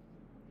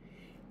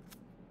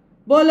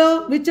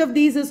 Bolo, which of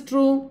these is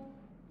true?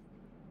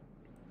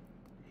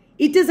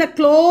 It is a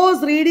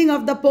close reading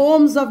of the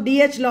poems of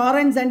D.H.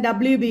 Lawrence and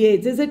W.B.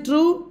 Yeats. Is it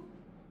true?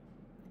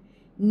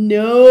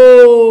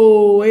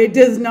 No, it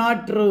is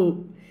not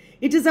true.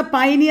 It is a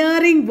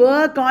pioneering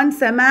work on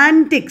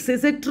semantics.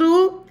 Is it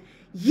true?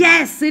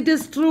 Yes, it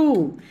is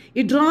true.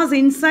 It draws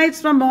insights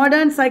from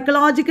modern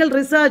psychological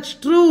research.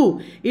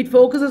 True. It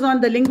focuses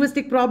on the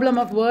linguistic problem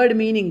of word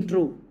meaning.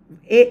 True.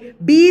 A,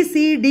 B,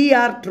 C, D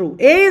are true.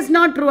 A is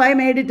not true. I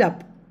made it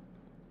up.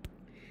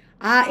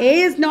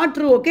 A is not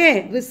true.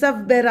 Okay.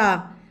 Risav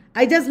Bera.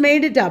 I just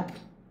made it up.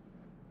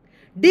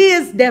 D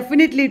is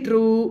definitely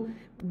true.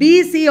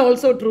 B, C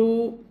also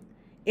true.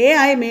 A,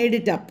 I made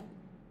it up.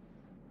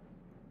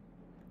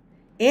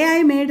 A,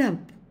 I made up.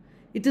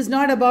 It is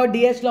not about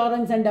D.H.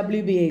 Lawrence and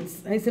W.B.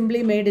 Yeats. I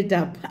simply made it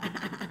up.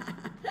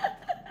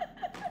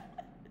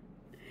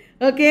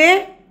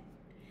 Okay?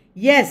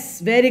 Yes,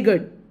 very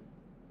good.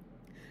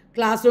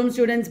 Classroom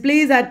students,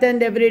 please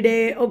attend every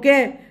day.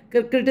 Okay?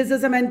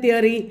 Criticism and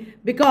theory.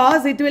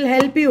 Because it will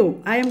help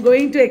you. I am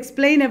going to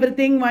explain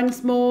everything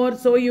once more.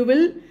 So you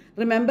will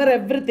remember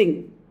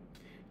everything.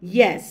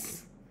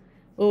 Yes.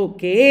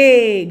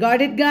 Okay.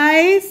 Got it,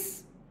 guys?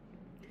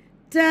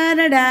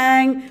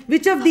 Ta-da-dang.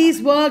 Which of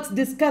these works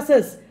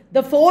discusses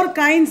the 4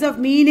 kinds of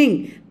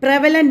meaning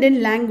prevalent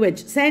in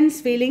language? Sense,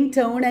 feeling,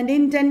 tone and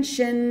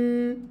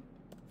intention.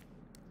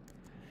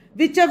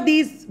 Which of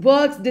these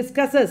works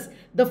discusses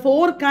the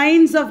 4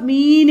 kinds of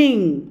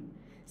meaning?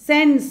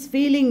 Sense,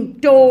 feeling,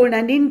 tone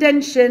and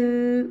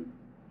intention.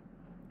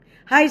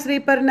 Hi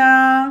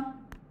Sriparna.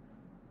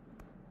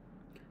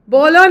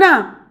 Bolo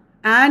na.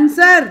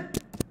 Answer.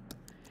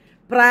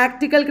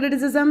 Practical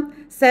criticism.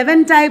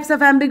 7 types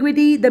of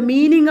ambiguity. The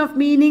meaning of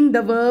meaning.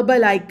 The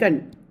verbal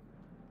icon.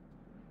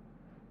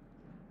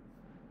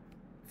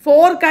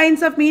 4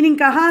 kinds of meaning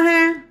kahan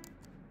hai?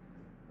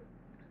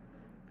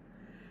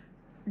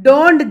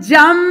 Don't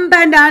jump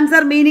and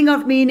answer meaning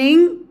of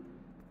meaning.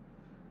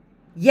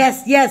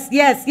 Yes.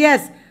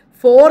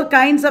 4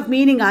 kinds of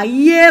meaning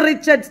I.A.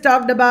 Richards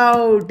talked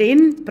about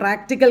in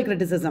practical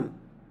criticism.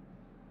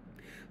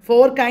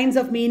 4 kinds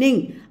of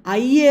meaning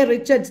I.A.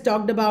 Richards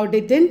talked about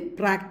it in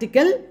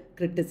practical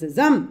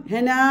criticism.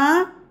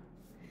 Henna?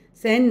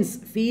 Sense,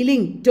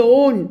 feeling,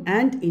 tone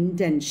and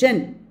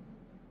intention.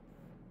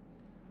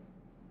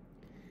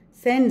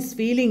 Sense,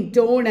 feeling,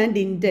 tone and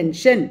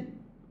intention.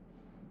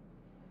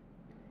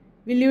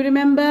 Will you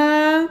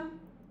remember?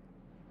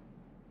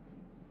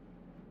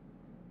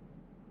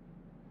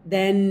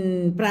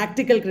 Then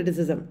practical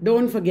criticism.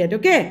 Don't forget,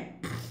 okay?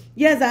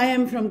 Yes, I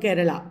am from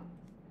Kerala.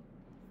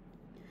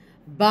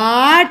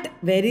 But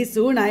very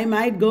soon I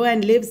might go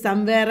and live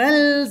somewhere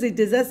else. It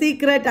is a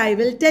secret. I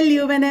will tell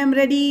you when I am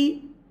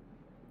ready.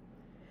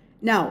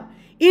 Now,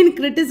 in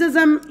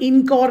Criticism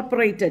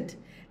Incorporated,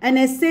 an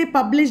essay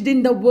published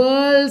in the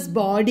World's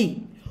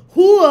Body,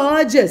 who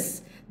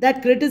urges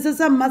that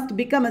criticism must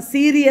become a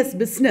serious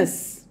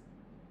business.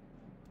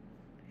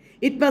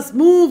 It must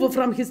move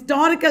from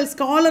historical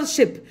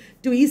scholarship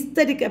to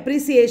aesthetic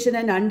appreciation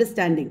and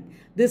understanding.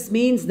 This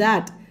means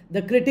that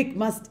the critic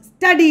must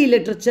study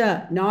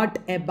literature, not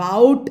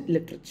about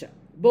literature.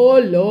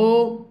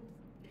 Bolo.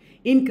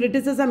 In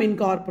Criticism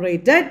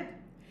Incorporated,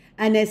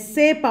 an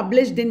essay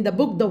published in the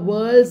book The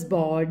World's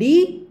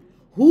Body,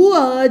 who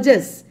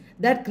urges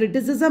that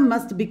criticism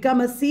must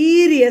become a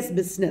serious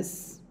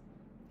business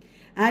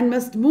and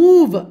must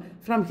move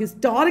from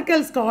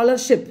historical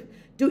scholarship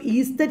to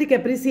aesthetic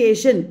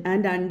appreciation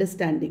and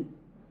understanding.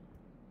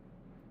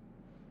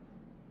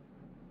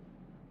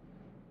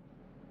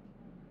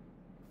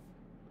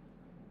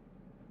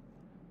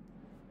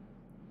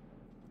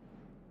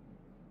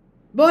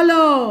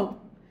 Bolo.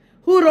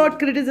 Who wrote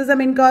Criticism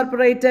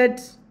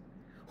Incorporated?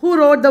 Who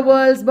wrote The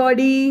World's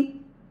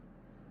Body?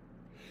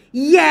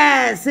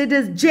 Yes, it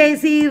is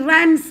J.C.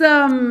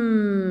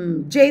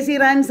 Ransom. J.C.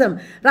 Ransom.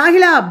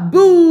 Rahila,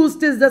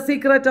 boost is the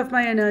secret of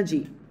my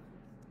energy.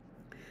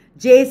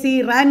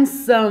 J.C.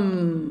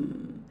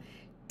 Ransom.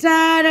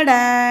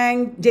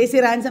 Ta-da-dang.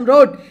 J.C. Ransom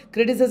wrote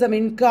Criticism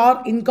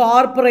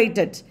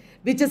Incorporated,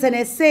 which is an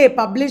essay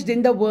published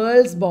in The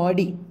World's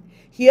Body.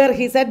 Here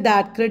he said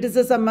that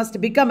criticism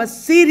must become a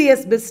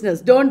serious business.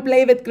 Don't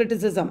play with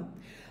criticism.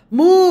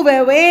 Move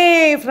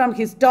away from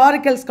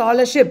historical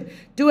scholarship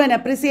to an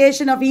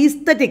appreciation of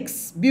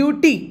aesthetics,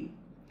 beauty.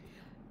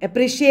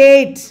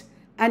 Appreciate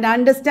and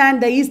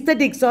understand the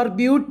aesthetics or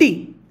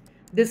beauty.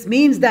 This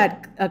means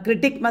that a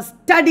critic must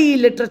study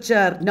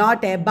literature,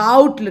 not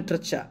about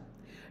literature.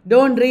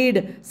 Don't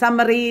read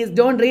summaries,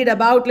 don't read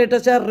about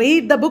literature,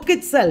 read the book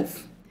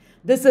itself.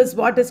 This is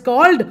what is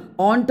called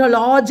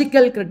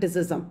ontological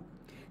criticism.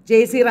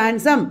 J.C.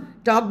 Ransom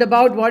talked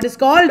about what is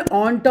called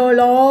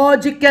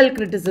ontological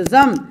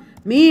criticism,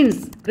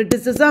 means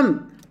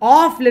criticism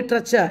of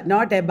literature,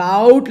 not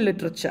about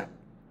literature.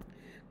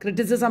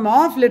 Criticism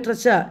of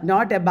literature,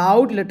 not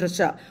about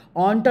literature.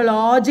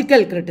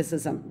 Ontological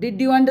criticism. Did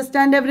you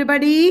understand,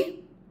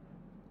 everybody?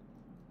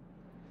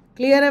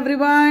 Clear,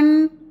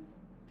 everyone?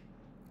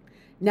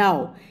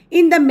 Now,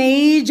 in the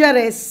major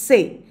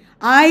essay,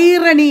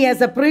 Irony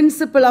as a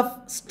Principle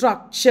of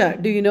Structure,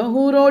 do you know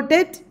who wrote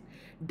it?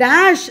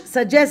 Dash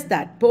suggests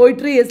that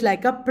poetry is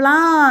like a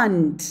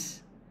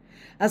plant,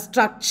 a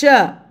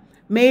structure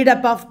made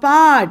up of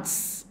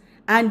parts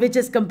and which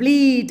is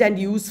complete and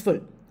useful.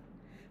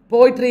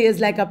 Poetry is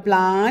like a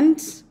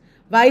plant.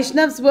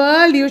 Vaishnav's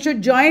World, you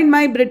should join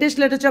my British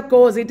literature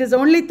course. It is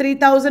only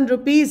 3,000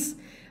 rupees.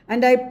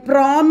 And I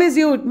promise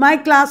you, my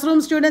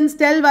classroom students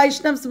tell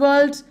Vaishnav's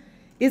World,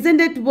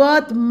 isn't it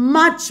worth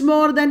much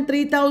more than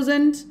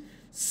 3,000?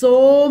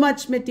 So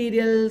much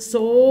material,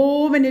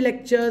 so many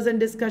lectures and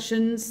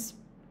discussions.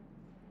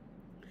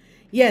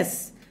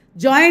 Yes,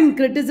 join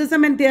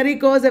Criticism and Theory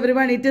course,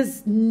 everyone. It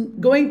is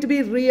going to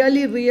be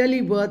really,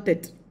 really worth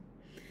it.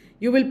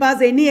 You will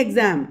pass any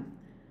exam.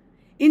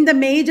 In the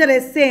major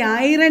essay,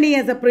 Irony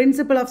as a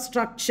Principle of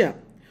Structure,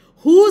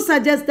 who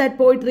suggests that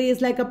poetry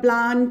is like a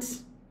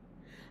plant,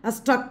 a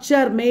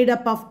structure made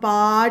up of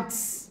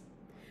parts,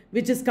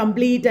 which is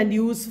complete and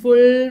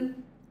useful?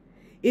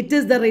 It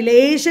is the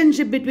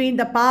relationship between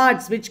the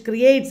parts which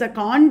creates a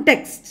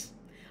context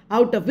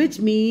out of which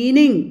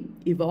meaning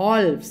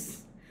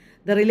evolves.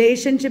 The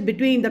relationship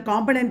between the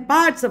component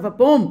parts of a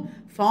poem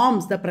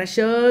forms the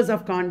pressures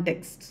of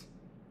context,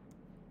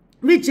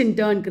 which in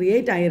turn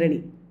create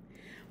irony.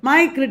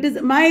 My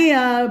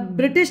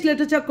British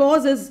literature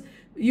course is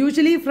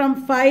usually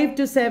from 5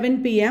 to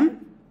 7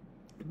 p.m.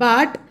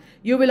 But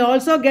you will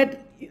also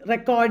get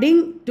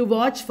recording to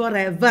watch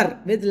forever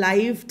with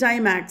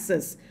lifetime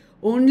access.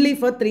 Only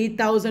for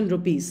 3,000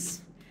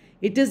 rupees.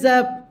 It is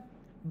a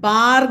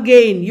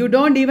bargain. You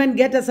don't even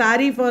get a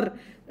sari for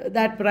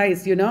that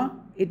price, you know.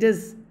 It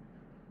is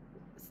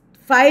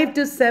 5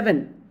 to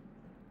 7.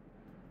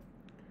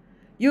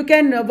 You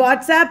can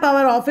WhatsApp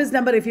our office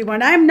number if you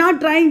want. I am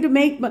not trying to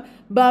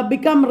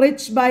become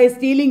rich by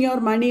stealing your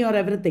money or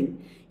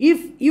everything.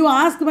 If you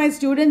ask my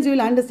students, you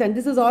will understand.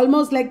 This is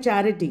almost like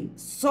charity.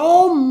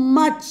 So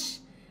much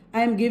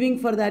I am giving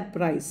for that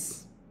price.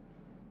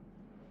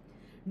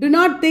 Do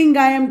not think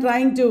I am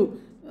trying to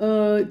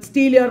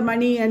steal your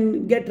money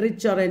and get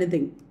rich or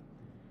anything.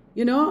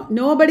 You know,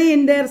 nobody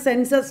in their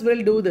senses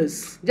will do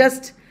this.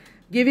 Just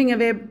giving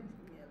away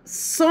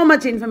so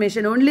much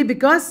information only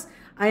because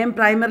I am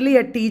primarily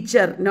a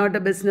teacher, not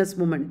a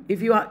businesswoman.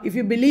 If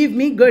you believe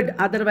me, good.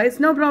 Otherwise,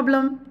 no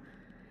problem.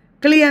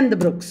 Clean the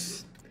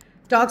books.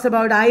 Talks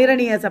about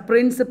irony as a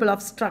principle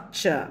of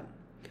structure.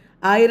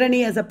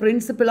 Irony as a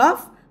principle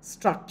of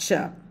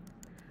structure.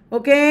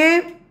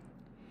 Okay?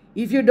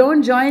 If you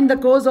don't join the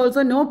course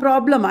also, no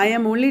problem. I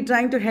am only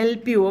trying to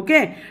help you,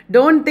 okay?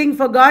 Don't think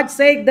for God's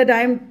sake that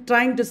I am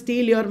trying to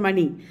steal your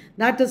money.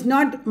 That is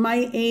not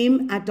my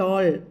aim at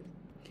all.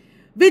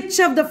 Which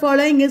of the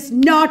following is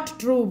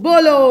not true?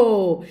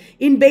 Bolo.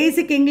 In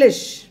Basic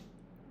English,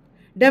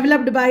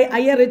 developed by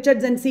Iyer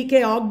Richards and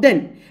C.K.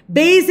 Ogden,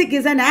 BASIC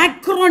is an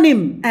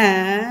acronym.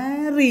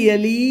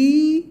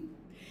 Really?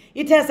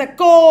 It has a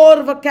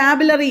core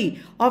vocabulary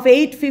of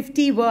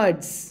 850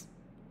 words.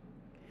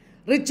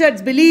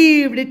 Richards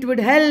believed it would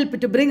help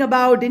to bring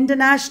about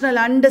international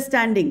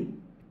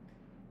understanding.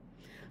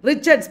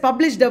 Richards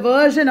published a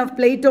version of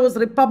Plato's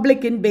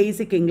Republic in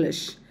basic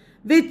English.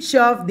 Which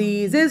of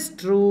these is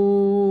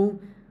true?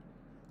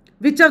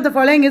 Which of the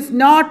following is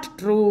not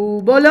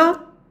true?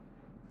 Bolo?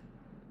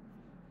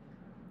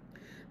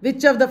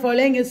 Which of the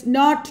following is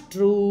not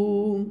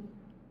true?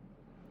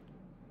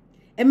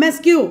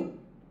 MSQ.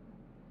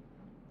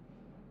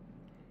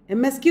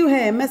 MSQ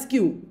है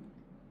MSQ.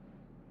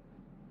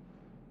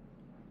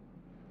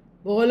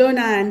 बोलो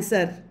ना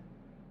answer.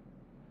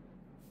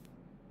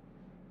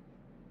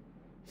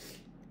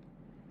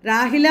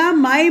 Rahila,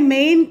 my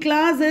main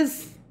class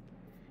is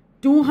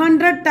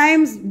 200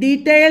 times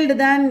detailed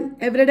than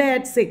Everyday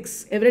at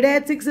 6. Everyday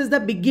at 6 is the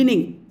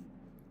beginning.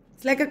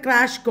 It's like a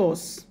crash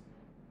course.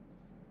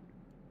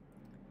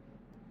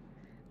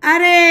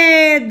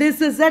 Arey,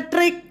 this is a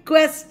trick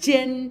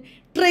question.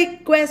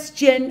 Trick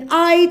question.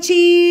 I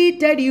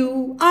cheated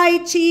you.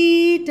 I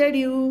cheated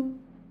you.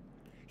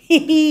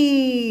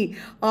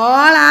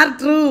 All are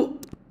true.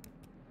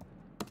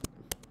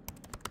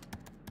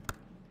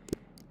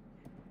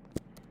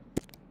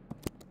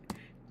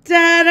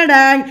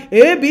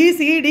 A B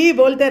C D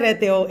बोलते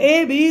रहते हो.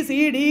 A B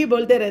C D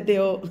बोलते रहते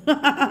हो.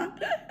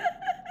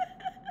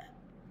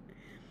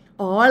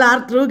 All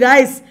are true,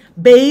 guys.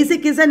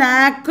 Basic is an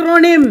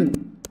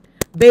acronym.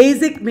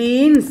 Basic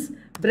means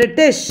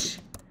British,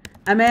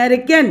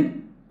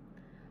 American,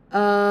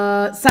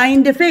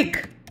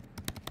 scientific,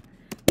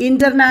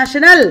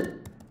 international,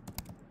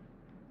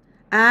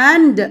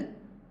 and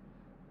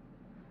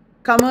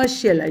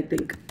commercial, I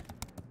think.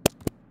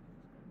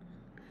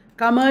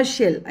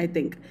 Commercial, I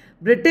think.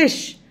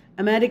 British,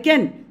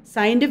 American,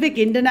 scientific,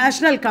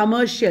 international,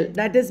 commercial.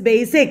 That is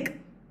basic.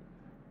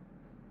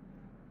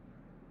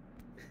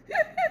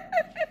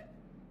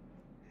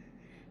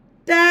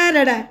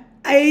 Da-da-da.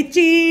 I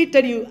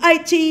cheated you. I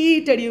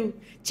cheated you.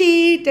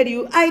 Cheated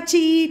you. I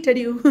cheated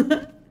you.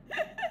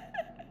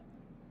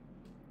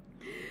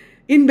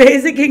 In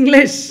basic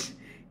English,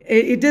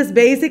 it is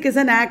basic is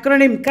an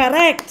acronym.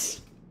 Correct.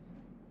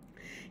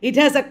 It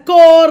has a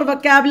core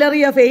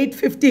vocabulary of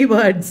 850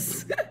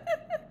 words.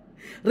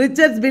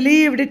 Richards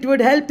believed it would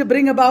help to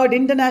bring about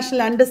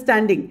international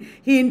understanding.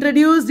 He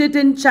introduced it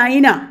in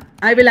China.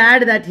 I will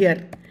add that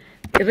here.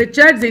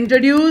 Richards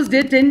introduced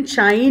it in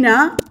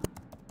China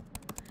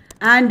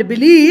and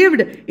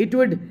believed it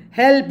would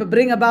help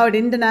bring about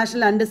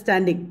international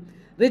understanding.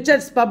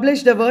 Richards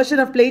published a version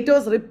of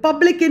Plato's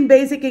Republic in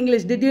basic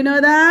English. Did you know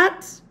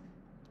that?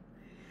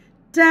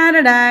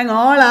 Ta-da-dang,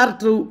 all are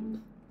true.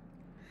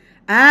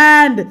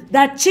 And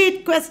that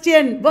cheat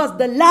question was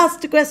the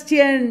last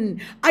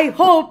question. I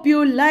hope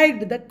you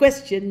liked the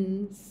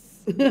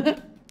questions.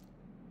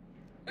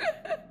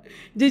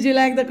 Did you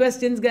like the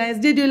questions, guys?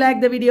 Did you like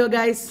the video,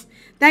 guys?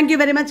 Thank you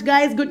very much,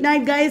 guys. Good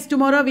night, guys.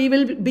 Tomorrow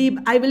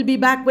I will be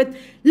back with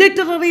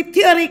literary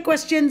theory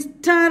questions.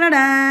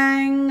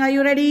 Ta-da-dang. Are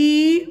you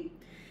ready?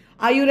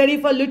 Are you ready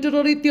for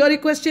literary theory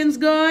questions,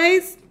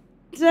 guys?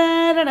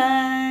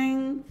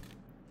 Ta-da-dang.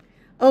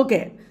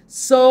 Okay.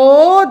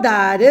 So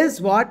that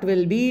is what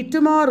will be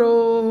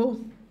tomorrow.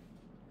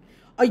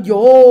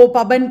 Ayyo,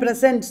 Paban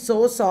present.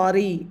 So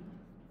sorry.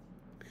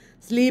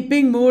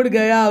 Sleeping mood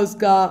gaya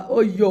uska.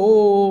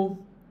 Ayyo.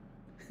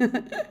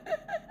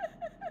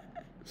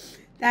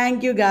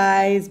 Thank you,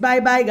 guys.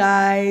 Bye-bye,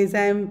 guys.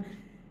 I'm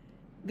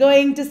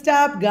going to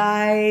stop,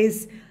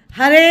 guys.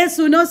 Hare,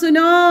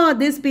 suno.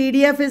 This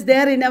PDF is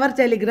there in our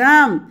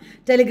Telegram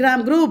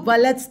group.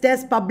 Well, let's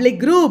test public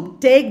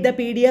group. Take the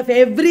PDF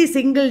every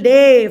single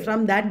day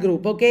from that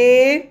group,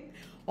 okay?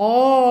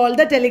 All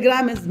the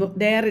Telegram is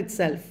there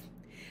itself.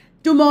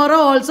 Tomorrow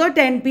also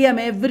 10 p.m.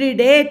 every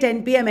day,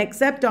 10 p.m.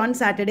 except on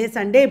Saturday,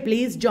 Sunday.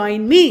 Please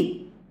join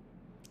me.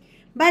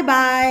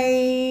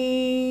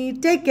 Bye-bye.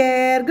 Take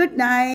care. Good night.